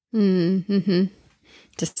 Mm-hmm.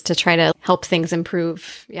 Just to try to help things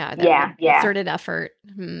improve. Yeah. Concerted effort.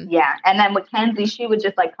 Mm-hmm. Yeah. And then with Kenzie, she would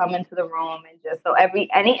just like come into the room and just, so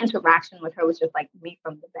any interaction with her was just like me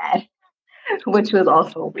from the bed, which was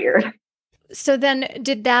also weird. So then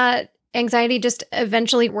did that anxiety just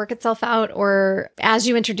eventually work itself out? Or as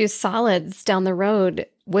you introduced solids down the road,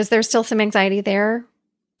 was there still some anxiety there?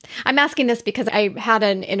 I'm asking this because I had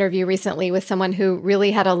an interview recently with someone who really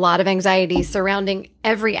had a lot of anxiety surrounding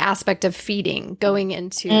every aspect of feeding going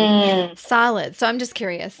into solids. So I'm just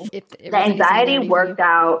curious if the anxiety worked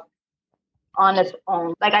out on its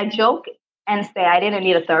own. Like I joke and say I didn't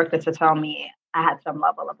need a therapist to tell me I had some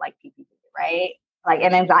level of like PPD, right? Like,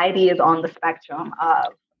 and anxiety is on the spectrum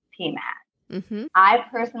of PMAD. Mm-hmm. I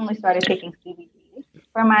personally started taking CBD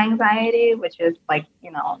for my anxiety, which is like,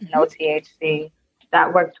 no THC.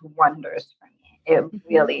 That worked wonders for me. It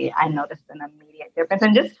really, I noticed an immediate difference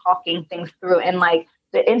and just talking things through. And like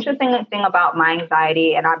the interesting thing about my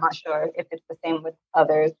anxiety, and I'm not sure if it's the same with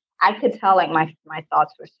others, I could tell like my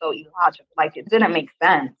thoughts were so illogical. Like it didn't make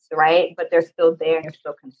sense, right? But they're still there and you're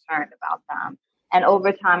still concerned about them. And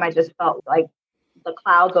over time, I just felt like the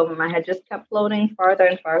clouds over my head just kept floating further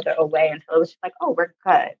and further away until it was just like, oh, we're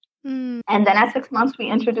good. And then at 6 months, we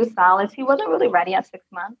introduced solids. He wasn't really ready at 6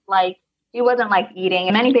 months. Like he wasn't like eating,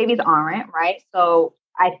 and many babies aren't, right? So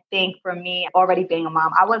I think for me, already being a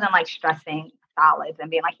mom, I wasn't like stressing solids and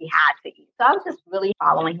being like he had to eat. So I was just really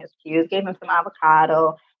following his cues, gave him some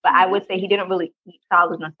avocado, but I would say he didn't really eat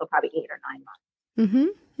solids until probably 8 or 9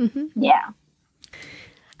 months. Mm-hmm. Mm-hmm. Yeah.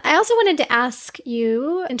 I also wanted to ask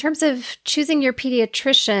you, in terms of choosing your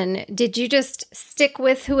pediatrician, did you just stick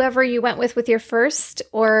with whoever you went with your first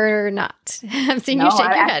or not? I'm seeing you shake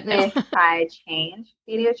your head. No, I changed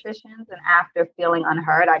pediatricians, and after feeling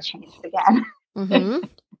unheard, I changed again. Mm-hmm.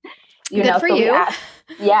 Good for you.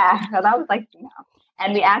 Yeah, so that was like,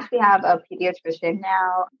 and we actually have a pediatrician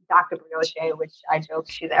now, Dr. Brioche, which I joke,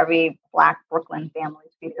 she's every Black Brooklyn family's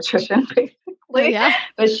pediatrician, basically. Oh, yeah.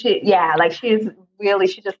 But she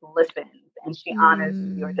just listens and she honors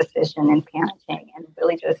your decision in parenting and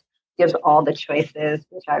really just gives all the choices,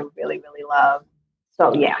 which I really, really love.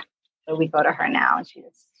 So yeah, so we go to her now, and she's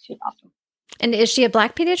awesome. And is she a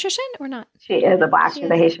Black pediatrician or not? She is a Black. She's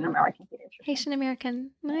a Haitian American pediatrician. Haitian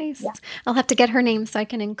American. Nice. Yeah. I'll have to get her name so I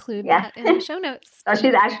can include that in the show notes. So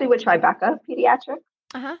she's actually with Tribeca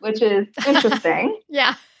Pediatrics, which is interesting.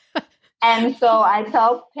 Yeah. And so I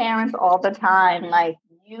tell parents all the time, like,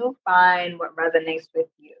 you find what resonates with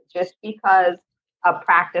you. Just because a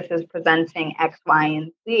practice is presenting X, Y,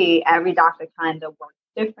 and Z, every doctor kind of works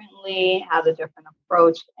differently, has a different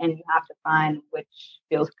approach, and you have to find which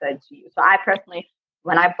feels good to you. So I personally,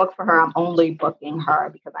 when I book for her, I'm only booking her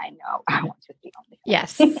because I know I want to see only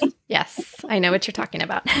her. Yes. I know what you're talking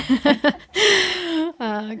about.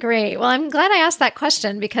 Great. Well, I'm glad I asked that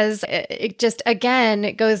question because it just, again,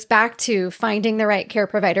 it goes back to finding the right care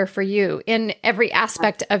provider for you in every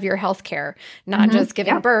aspect of your healthcare, not just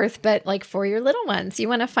giving birth, but like for your little ones. You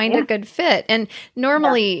want to find a good fit. And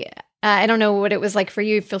normally, I don't know what it was like for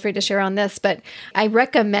you. Feel free to share on this, but I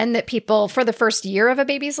recommend that people for the first year of a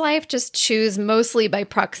baby's life just choose mostly by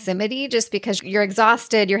proximity, just because you're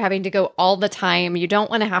exhausted. You're having to go all the time. You don't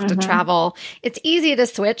want to have to travel. It's easy to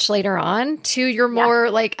switch later on to your more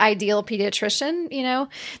like ideal pediatrician,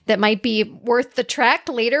 that might be worth the trek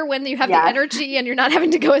later when you have the energy and you're not having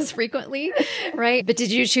to go as frequently. Right. But did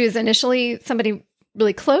you choose initially somebody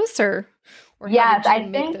really close or yes, how did you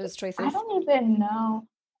make those choices? I don't even know.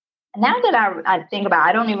 Now that I think about it,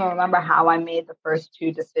 I don't even remember how I made the first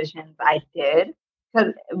two decisions I did.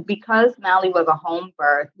 Because Mally was a home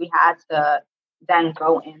birth, we had to then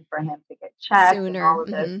go in for him to get checked and all of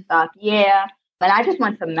this stuff. Yeah. But I just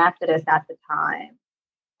went to Methodist at the time.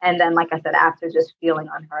 And then, like I said, after just feeling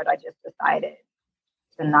unheard, I just decided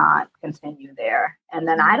to not continue there. And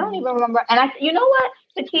then I don't even remember. And you know what?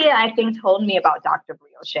 Takia, I think, told me about Dr.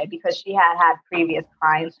 Brioche because she had previous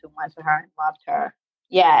clients who went to her and loved her.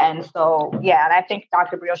 Yeah. And so, and I think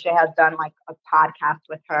Dr. Brioche has done like a podcast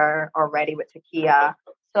with her already with Takia.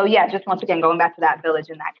 So just once again, going back to that village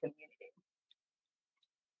and that community.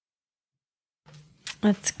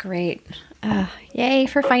 That's great. Yay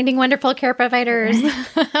for finding wonderful care providers.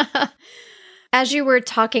 As you were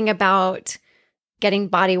talking about getting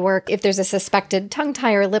body work, if there's a suspected tongue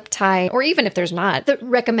tie or lip tie, or even if there's not, the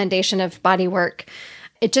recommendation of body work,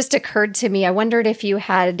 it just occurred to me. I wondered if you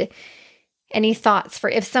had any thoughts for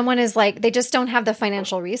if someone is like, they just don't have the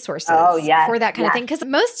financial resources for that kind of thing? Because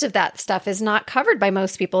most of that stuff is not covered by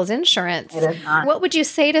most people's insurance. It is not. What would you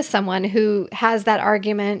say to someone who has that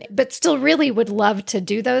argument, but still really would love to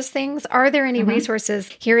do those things? Are there any resources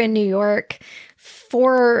here in New York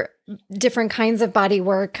for different kinds of body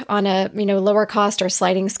work on a, lower cost or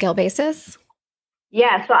sliding scale basis?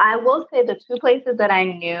 Yeah. So I will say the two places that I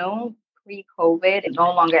knew pre-COVID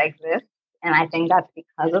no longer exist. And I think that's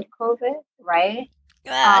because of COVID, right?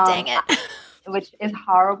 Dang it. Which is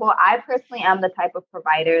horrible. I personally am the type of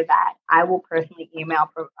provider that I will personally email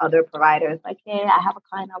other providers like, hey, I have a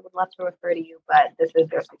client I would love to refer to you, but this is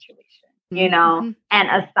their situation, And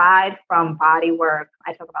aside from body work,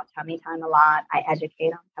 I talk about tummy time a lot. I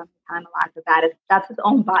educate on tummy time a lot because that's its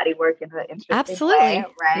own body work in an interesting way,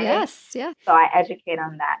 right? Yes, yeah. So I educate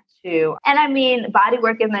on that too. And I mean, body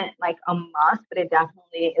work isn't like a must, but it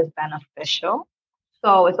definitely is beneficial.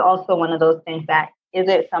 So it's also one of those things that, is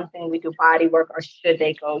it something we do body work or should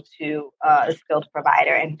they go to a skilled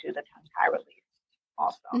provider and do the tongue tie release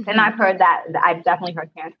also? And I've heard that, I've definitely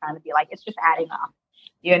heard parents kind of be like, it's just adding up,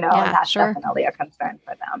 and that's definitely a concern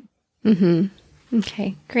for them.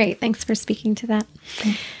 Okay, great. Thanks for speaking to that.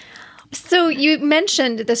 So you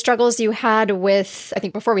mentioned the struggles you had with, I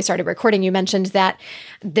think before we started recording, you mentioned that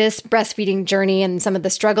this breastfeeding journey and some of the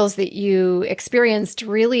struggles that you experienced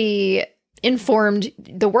really informed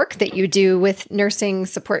the work that you do with nursing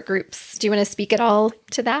support groups. Do you want to speak at all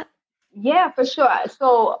to that? Yeah, for sure.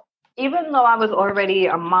 So even though I was already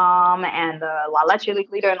a mom and a La Leche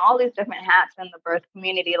League leader and all these different hats in the birth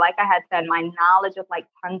community, like I had said, my knowledge of like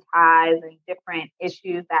tongue ties and different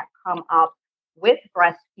issues that come up with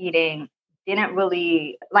breastfeeding didn't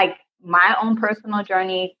really, like, my own personal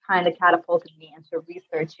journey kind of catapulted me into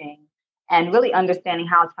researching and really understanding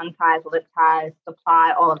how tongue ties, lip ties,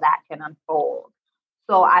 supply, all of that can unfold.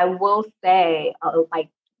 So I will say, like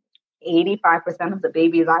 85% of the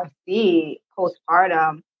babies I see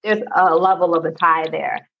postpartum, there's a level of a tie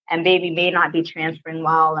there. And baby may not be transferring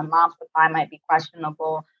well, and mom's supply might be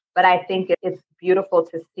questionable. But I think it's beautiful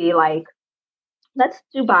to see, like, let's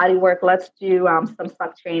do body work. Let's do some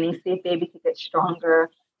suck training, see if baby can get stronger.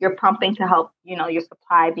 You're pumping to help, your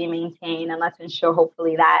supply be maintained. And let's ensure,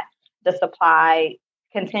 hopefully, that the supply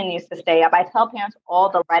continues to stay up. I tell parents all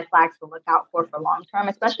the red flags to look out for long term,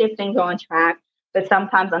 especially if things are on track. But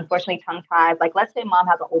sometimes, unfortunately, tongue ties, like let's say mom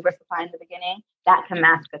has an oversupply in the beginning, that can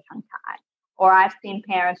mask a tongue tie. Or I've seen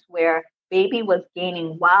parents where baby was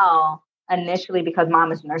gaining well initially because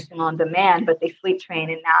mom is nursing on demand, but they sleep train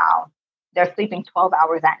and now they're sleeping 12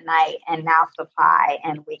 hours at night and now supply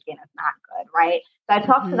and waking is not good, right? So I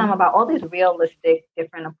talk to them about all these realistic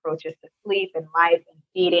different approaches to sleep and life and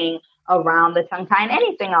feeding around the tongue tie and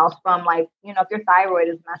anything else from, like, if your thyroid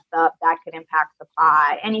is messed up, that could impact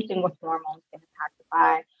supply. Anything with hormones can impact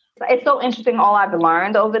supply. So it's so interesting all I've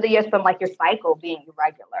learned over the years from, like, your cycle being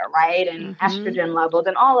irregular, right? And estrogen levels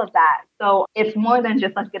and all of that. So it's more than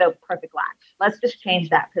just let's get a perfect latch. Let's just change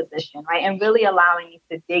that position, right? And really allowing you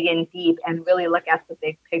to dig in deep and really look at the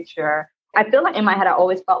big picture. I feel like in my head, I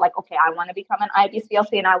always felt like, okay, I want to become an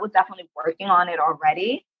IBCLC, and I was definitely working on it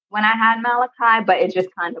already when I had Malachi, but it just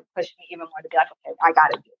kind of pushed me even more to be like, okay, I got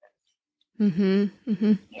to do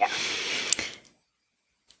this. Yeah.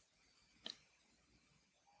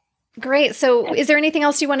 Great. So is there anything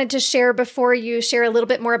else you wanted to share before you share a little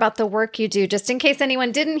bit more about the work you do? Just in case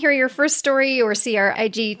anyone didn't hear your first story or see our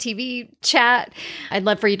IGTV chat, I'd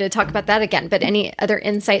love for you to talk about that again. But any other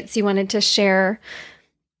insights you wanted to share?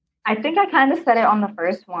 I think I kind of said it on the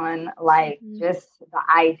first one, like just the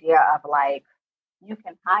idea of, like, you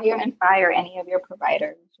can hire and fire any of your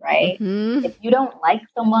providers, right? If you don't like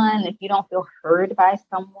someone, if you don't feel heard by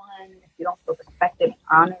someone, if you don't feel respected and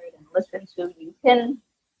honored and listened to, you can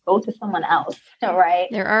go to someone else, right?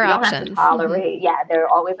 There are options. You don't have to tolerate, there are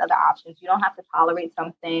always other options. You don't have to tolerate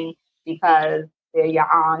something because they're your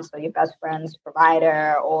aunts or your best friend's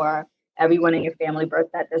provider or everyone in your family birthed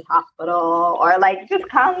at this hospital, or like just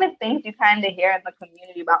common things you kind of hear in the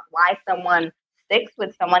community about why someone sticks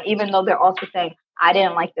with someone, even though they're also saying, I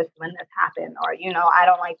didn't like this when this happened, or, I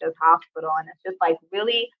don't like this hospital. And it's just like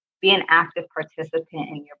really be an active participant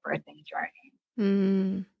in your birthing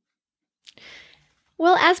journey.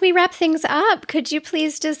 Well, as we wrap things up, could you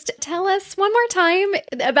please just tell us one more time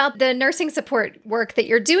about the nursing support work that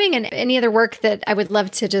you're doing and any other work that I would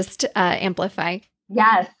love to just amplify?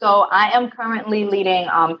 Yeah, so I am currently leading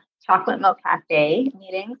Chocolate Milk Cafe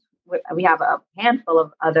meetings. We have a handful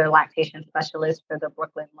of other lactation specialists for the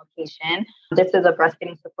Brooklyn location. This is a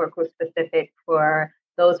breastfeeding support group specific for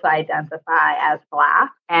those who identify as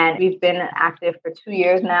Black. And we've been active for 2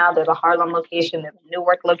 years now. There's a Harlem location, there's a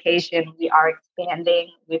Newark location. We are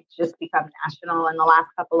expanding. We've just become national in the last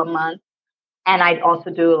couple of months. And I also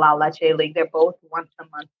do La Leche League. They're both once a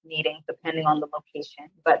month meetings, depending on the location.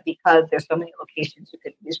 But because there's so many locations, you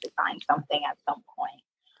could usually find something at some point.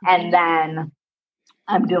 And then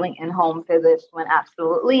I'm doing in-home visits when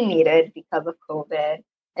absolutely needed because of COVID.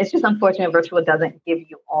 It's just unfortunate virtual doesn't give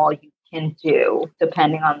you all you can do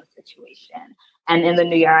depending on the situation. And in the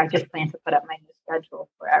new year, I just plan to put up my new schedule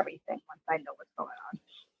for everything once I know what's going on.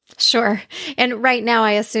 Sure. And right now,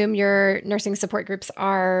 I assume your nursing support groups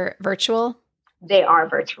are virtual? They are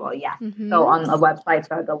virtual, yes. So on the websites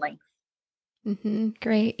are the links.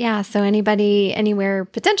 Great. Yeah. So anybody anywhere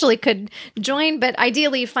potentially could join, but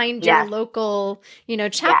ideally find your local,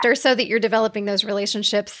 chapter so that you're developing those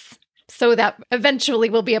relationships so that eventually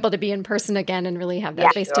we'll be able to be in person again and really have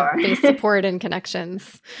that face-to-face support and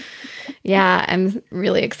connections. Yeah. I'm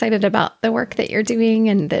really excited about the work that you're doing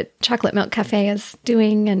and that Chocolate Milk Cafe is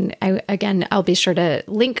doing. And I'll be sure to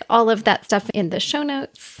link all of that stuff in the show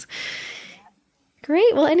notes.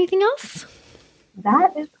 Great. Well, anything else?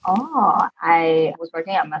 That is all. I was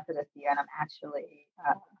working at Methodist here, and I'm actually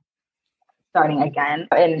starting again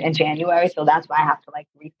in January. So that's why I have to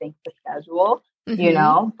rethink the schedule,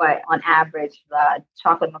 But on average, the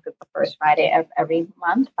Chocolate Milk is the first Friday of every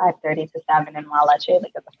month, 5:30 to 7, and La Leche is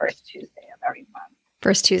the first Tuesday of every month.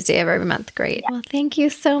 First Tuesday of every month. Great. Yeah. Well, thank you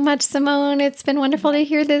so much, Simone. It's been wonderful to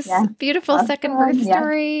hear this beautiful second birth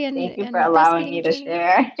story. And thank you for allowing me to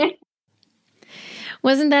share.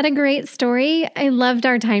 Wasn't that a great story? I loved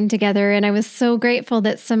our time together, and I was so grateful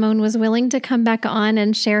that Simone was willing to come back on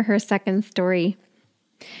and share her second story.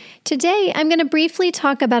 Today, I'm going to briefly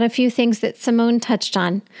talk about a few things that Simone touched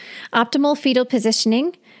on: optimal fetal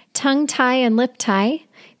positioning, tongue tie and lip tie,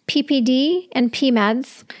 PPD and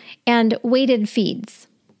PMADs, and weighted feeds.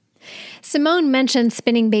 Simone mentioned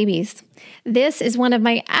spinning babies. This is one of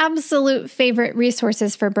my absolute favorite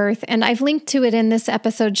resources for birth, and I've linked to it in this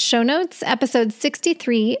episode's show notes, episode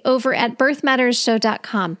 63, over at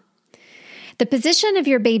birthmattersshow.com. The position of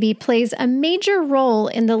your baby plays a major role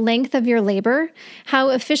in the length of your labor, how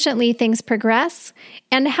efficiently things progress,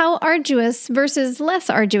 and how arduous versus less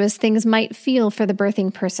arduous things might feel for the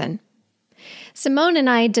birthing person. Simone and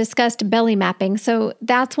I discussed belly mapping, so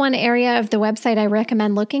that's one area of the website I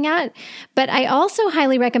recommend looking at, but I also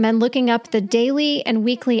highly recommend looking up the daily and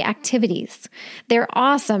weekly activities. They're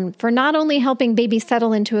awesome for not only helping baby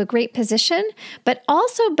settle into a great position, but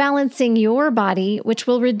also balancing your body, which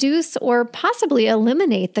will reduce or possibly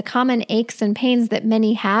eliminate the common aches and pains that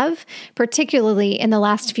many have, particularly in the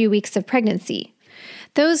last few weeks of pregnancy.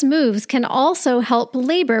 Those moves can also help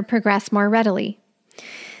labor progress more readily.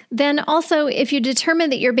 Then also, if you determine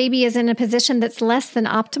that your baby is in a position that's less than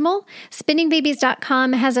optimal,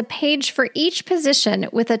 spinningbabies.com has a page for each position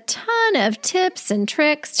with a ton of tips and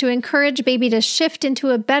tricks to encourage baby to shift into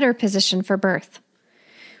a better position for birth.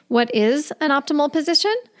 What is an optimal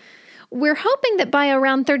position? We're hoping that by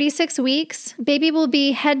around 36 weeks, baby will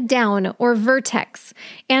be head down or vertex,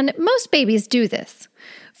 and most babies do this.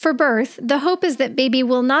 For birth, the hope is that baby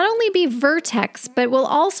will not only be vertex, but will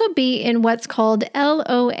also be in what's called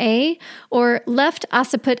LOA, or left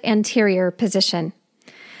occiput anterior position.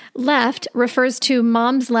 Left refers to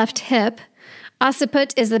mom's left hip.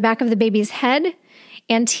 Occiput is the back of the baby's head.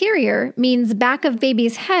 Anterior means back of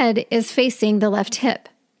baby's head is facing the left hip.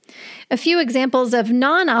 A few examples of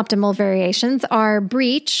non-optimal variations are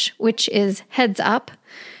breech, which is heads up,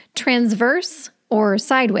 transverse, or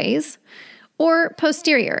sideways, or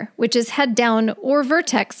posterior, which is head down or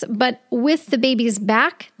vertex, but with the baby's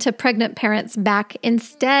back to pregnant parent's back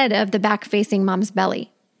instead of the back facing mom's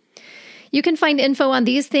belly. You can find info on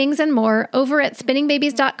these things and more over at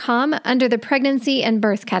spinningbabies.com under the pregnancy and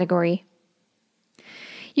birth category.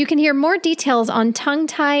 You can hear more details on tongue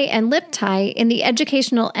tie and lip tie in the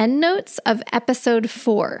educational endnotes of episode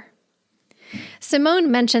 4.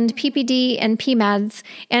 Simone mentioned PPD and PMADs,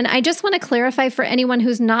 and I just want to clarify for anyone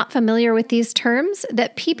who's not familiar with these terms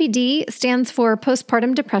that PPD stands for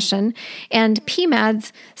postpartum depression and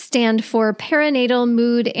PMADs stand for perinatal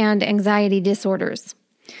mood and anxiety disorders.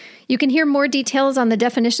 You can hear more details on the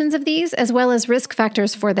definitions of these as well as risk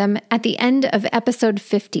factors for them at the end of episode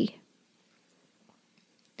 50.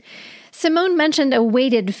 Simone mentioned a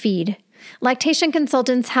weighted feed. Lactation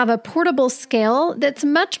consultants have a portable scale that's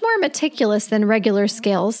much more meticulous than regular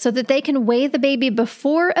scales so that they can weigh the baby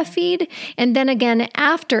before a feed and then again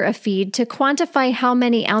after a feed to quantify how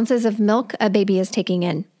many ounces of milk a baby is taking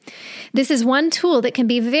in. This is one tool that can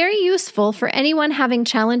be very useful for anyone having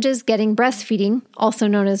challenges getting breastfeeding, also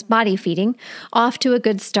known as body feeding, off to a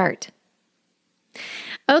good start.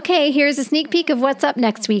 Okay, here's a sneak peek of what's up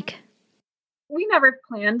next week. We never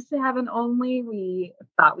planned to have an only. We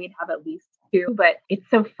thought we'd have at least 2, but it's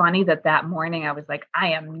so funny that morning I was like,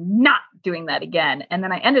 I am not doing that again. And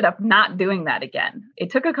then I ended up not doing that again. It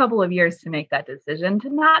took a couple of years to make that decision to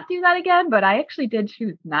not do that again, but I actually did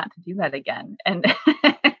choose not to do that again. And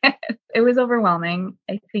it was overwhelming.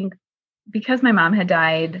 I think because my mom had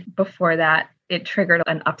died before that, it triggered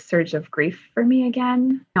an upsurge of grief for me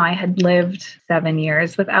again. I had lived 7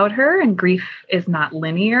 years without her, and grief is not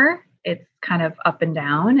linear. It's kind of up and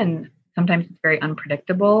down, and sometimes it's very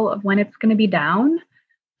unpredictable of when it's going to be down.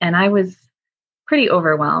 And I was pretty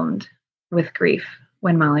overwhelmed with grief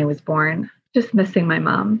when Molly was born, just missing my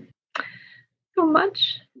mom so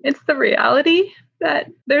much. It's the reality that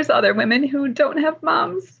there's other women who don't have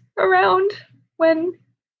moms around when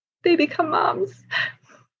they become moms.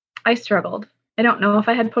 I struggled. I don't know if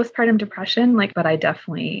I had postpartum depression, but I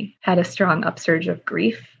definitely had a strong upsurge of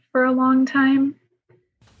grief for a long time.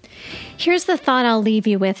 Here's the thought I'll leave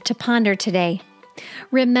you with to ponder today.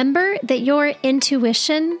 Remember that your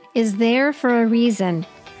intuition is there for a reason.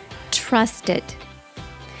 Trust it.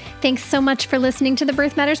 Thanks so much for listening to the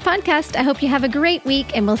Birth Matters podcast. I hope you have a great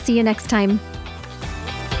week, and we'll see you next time.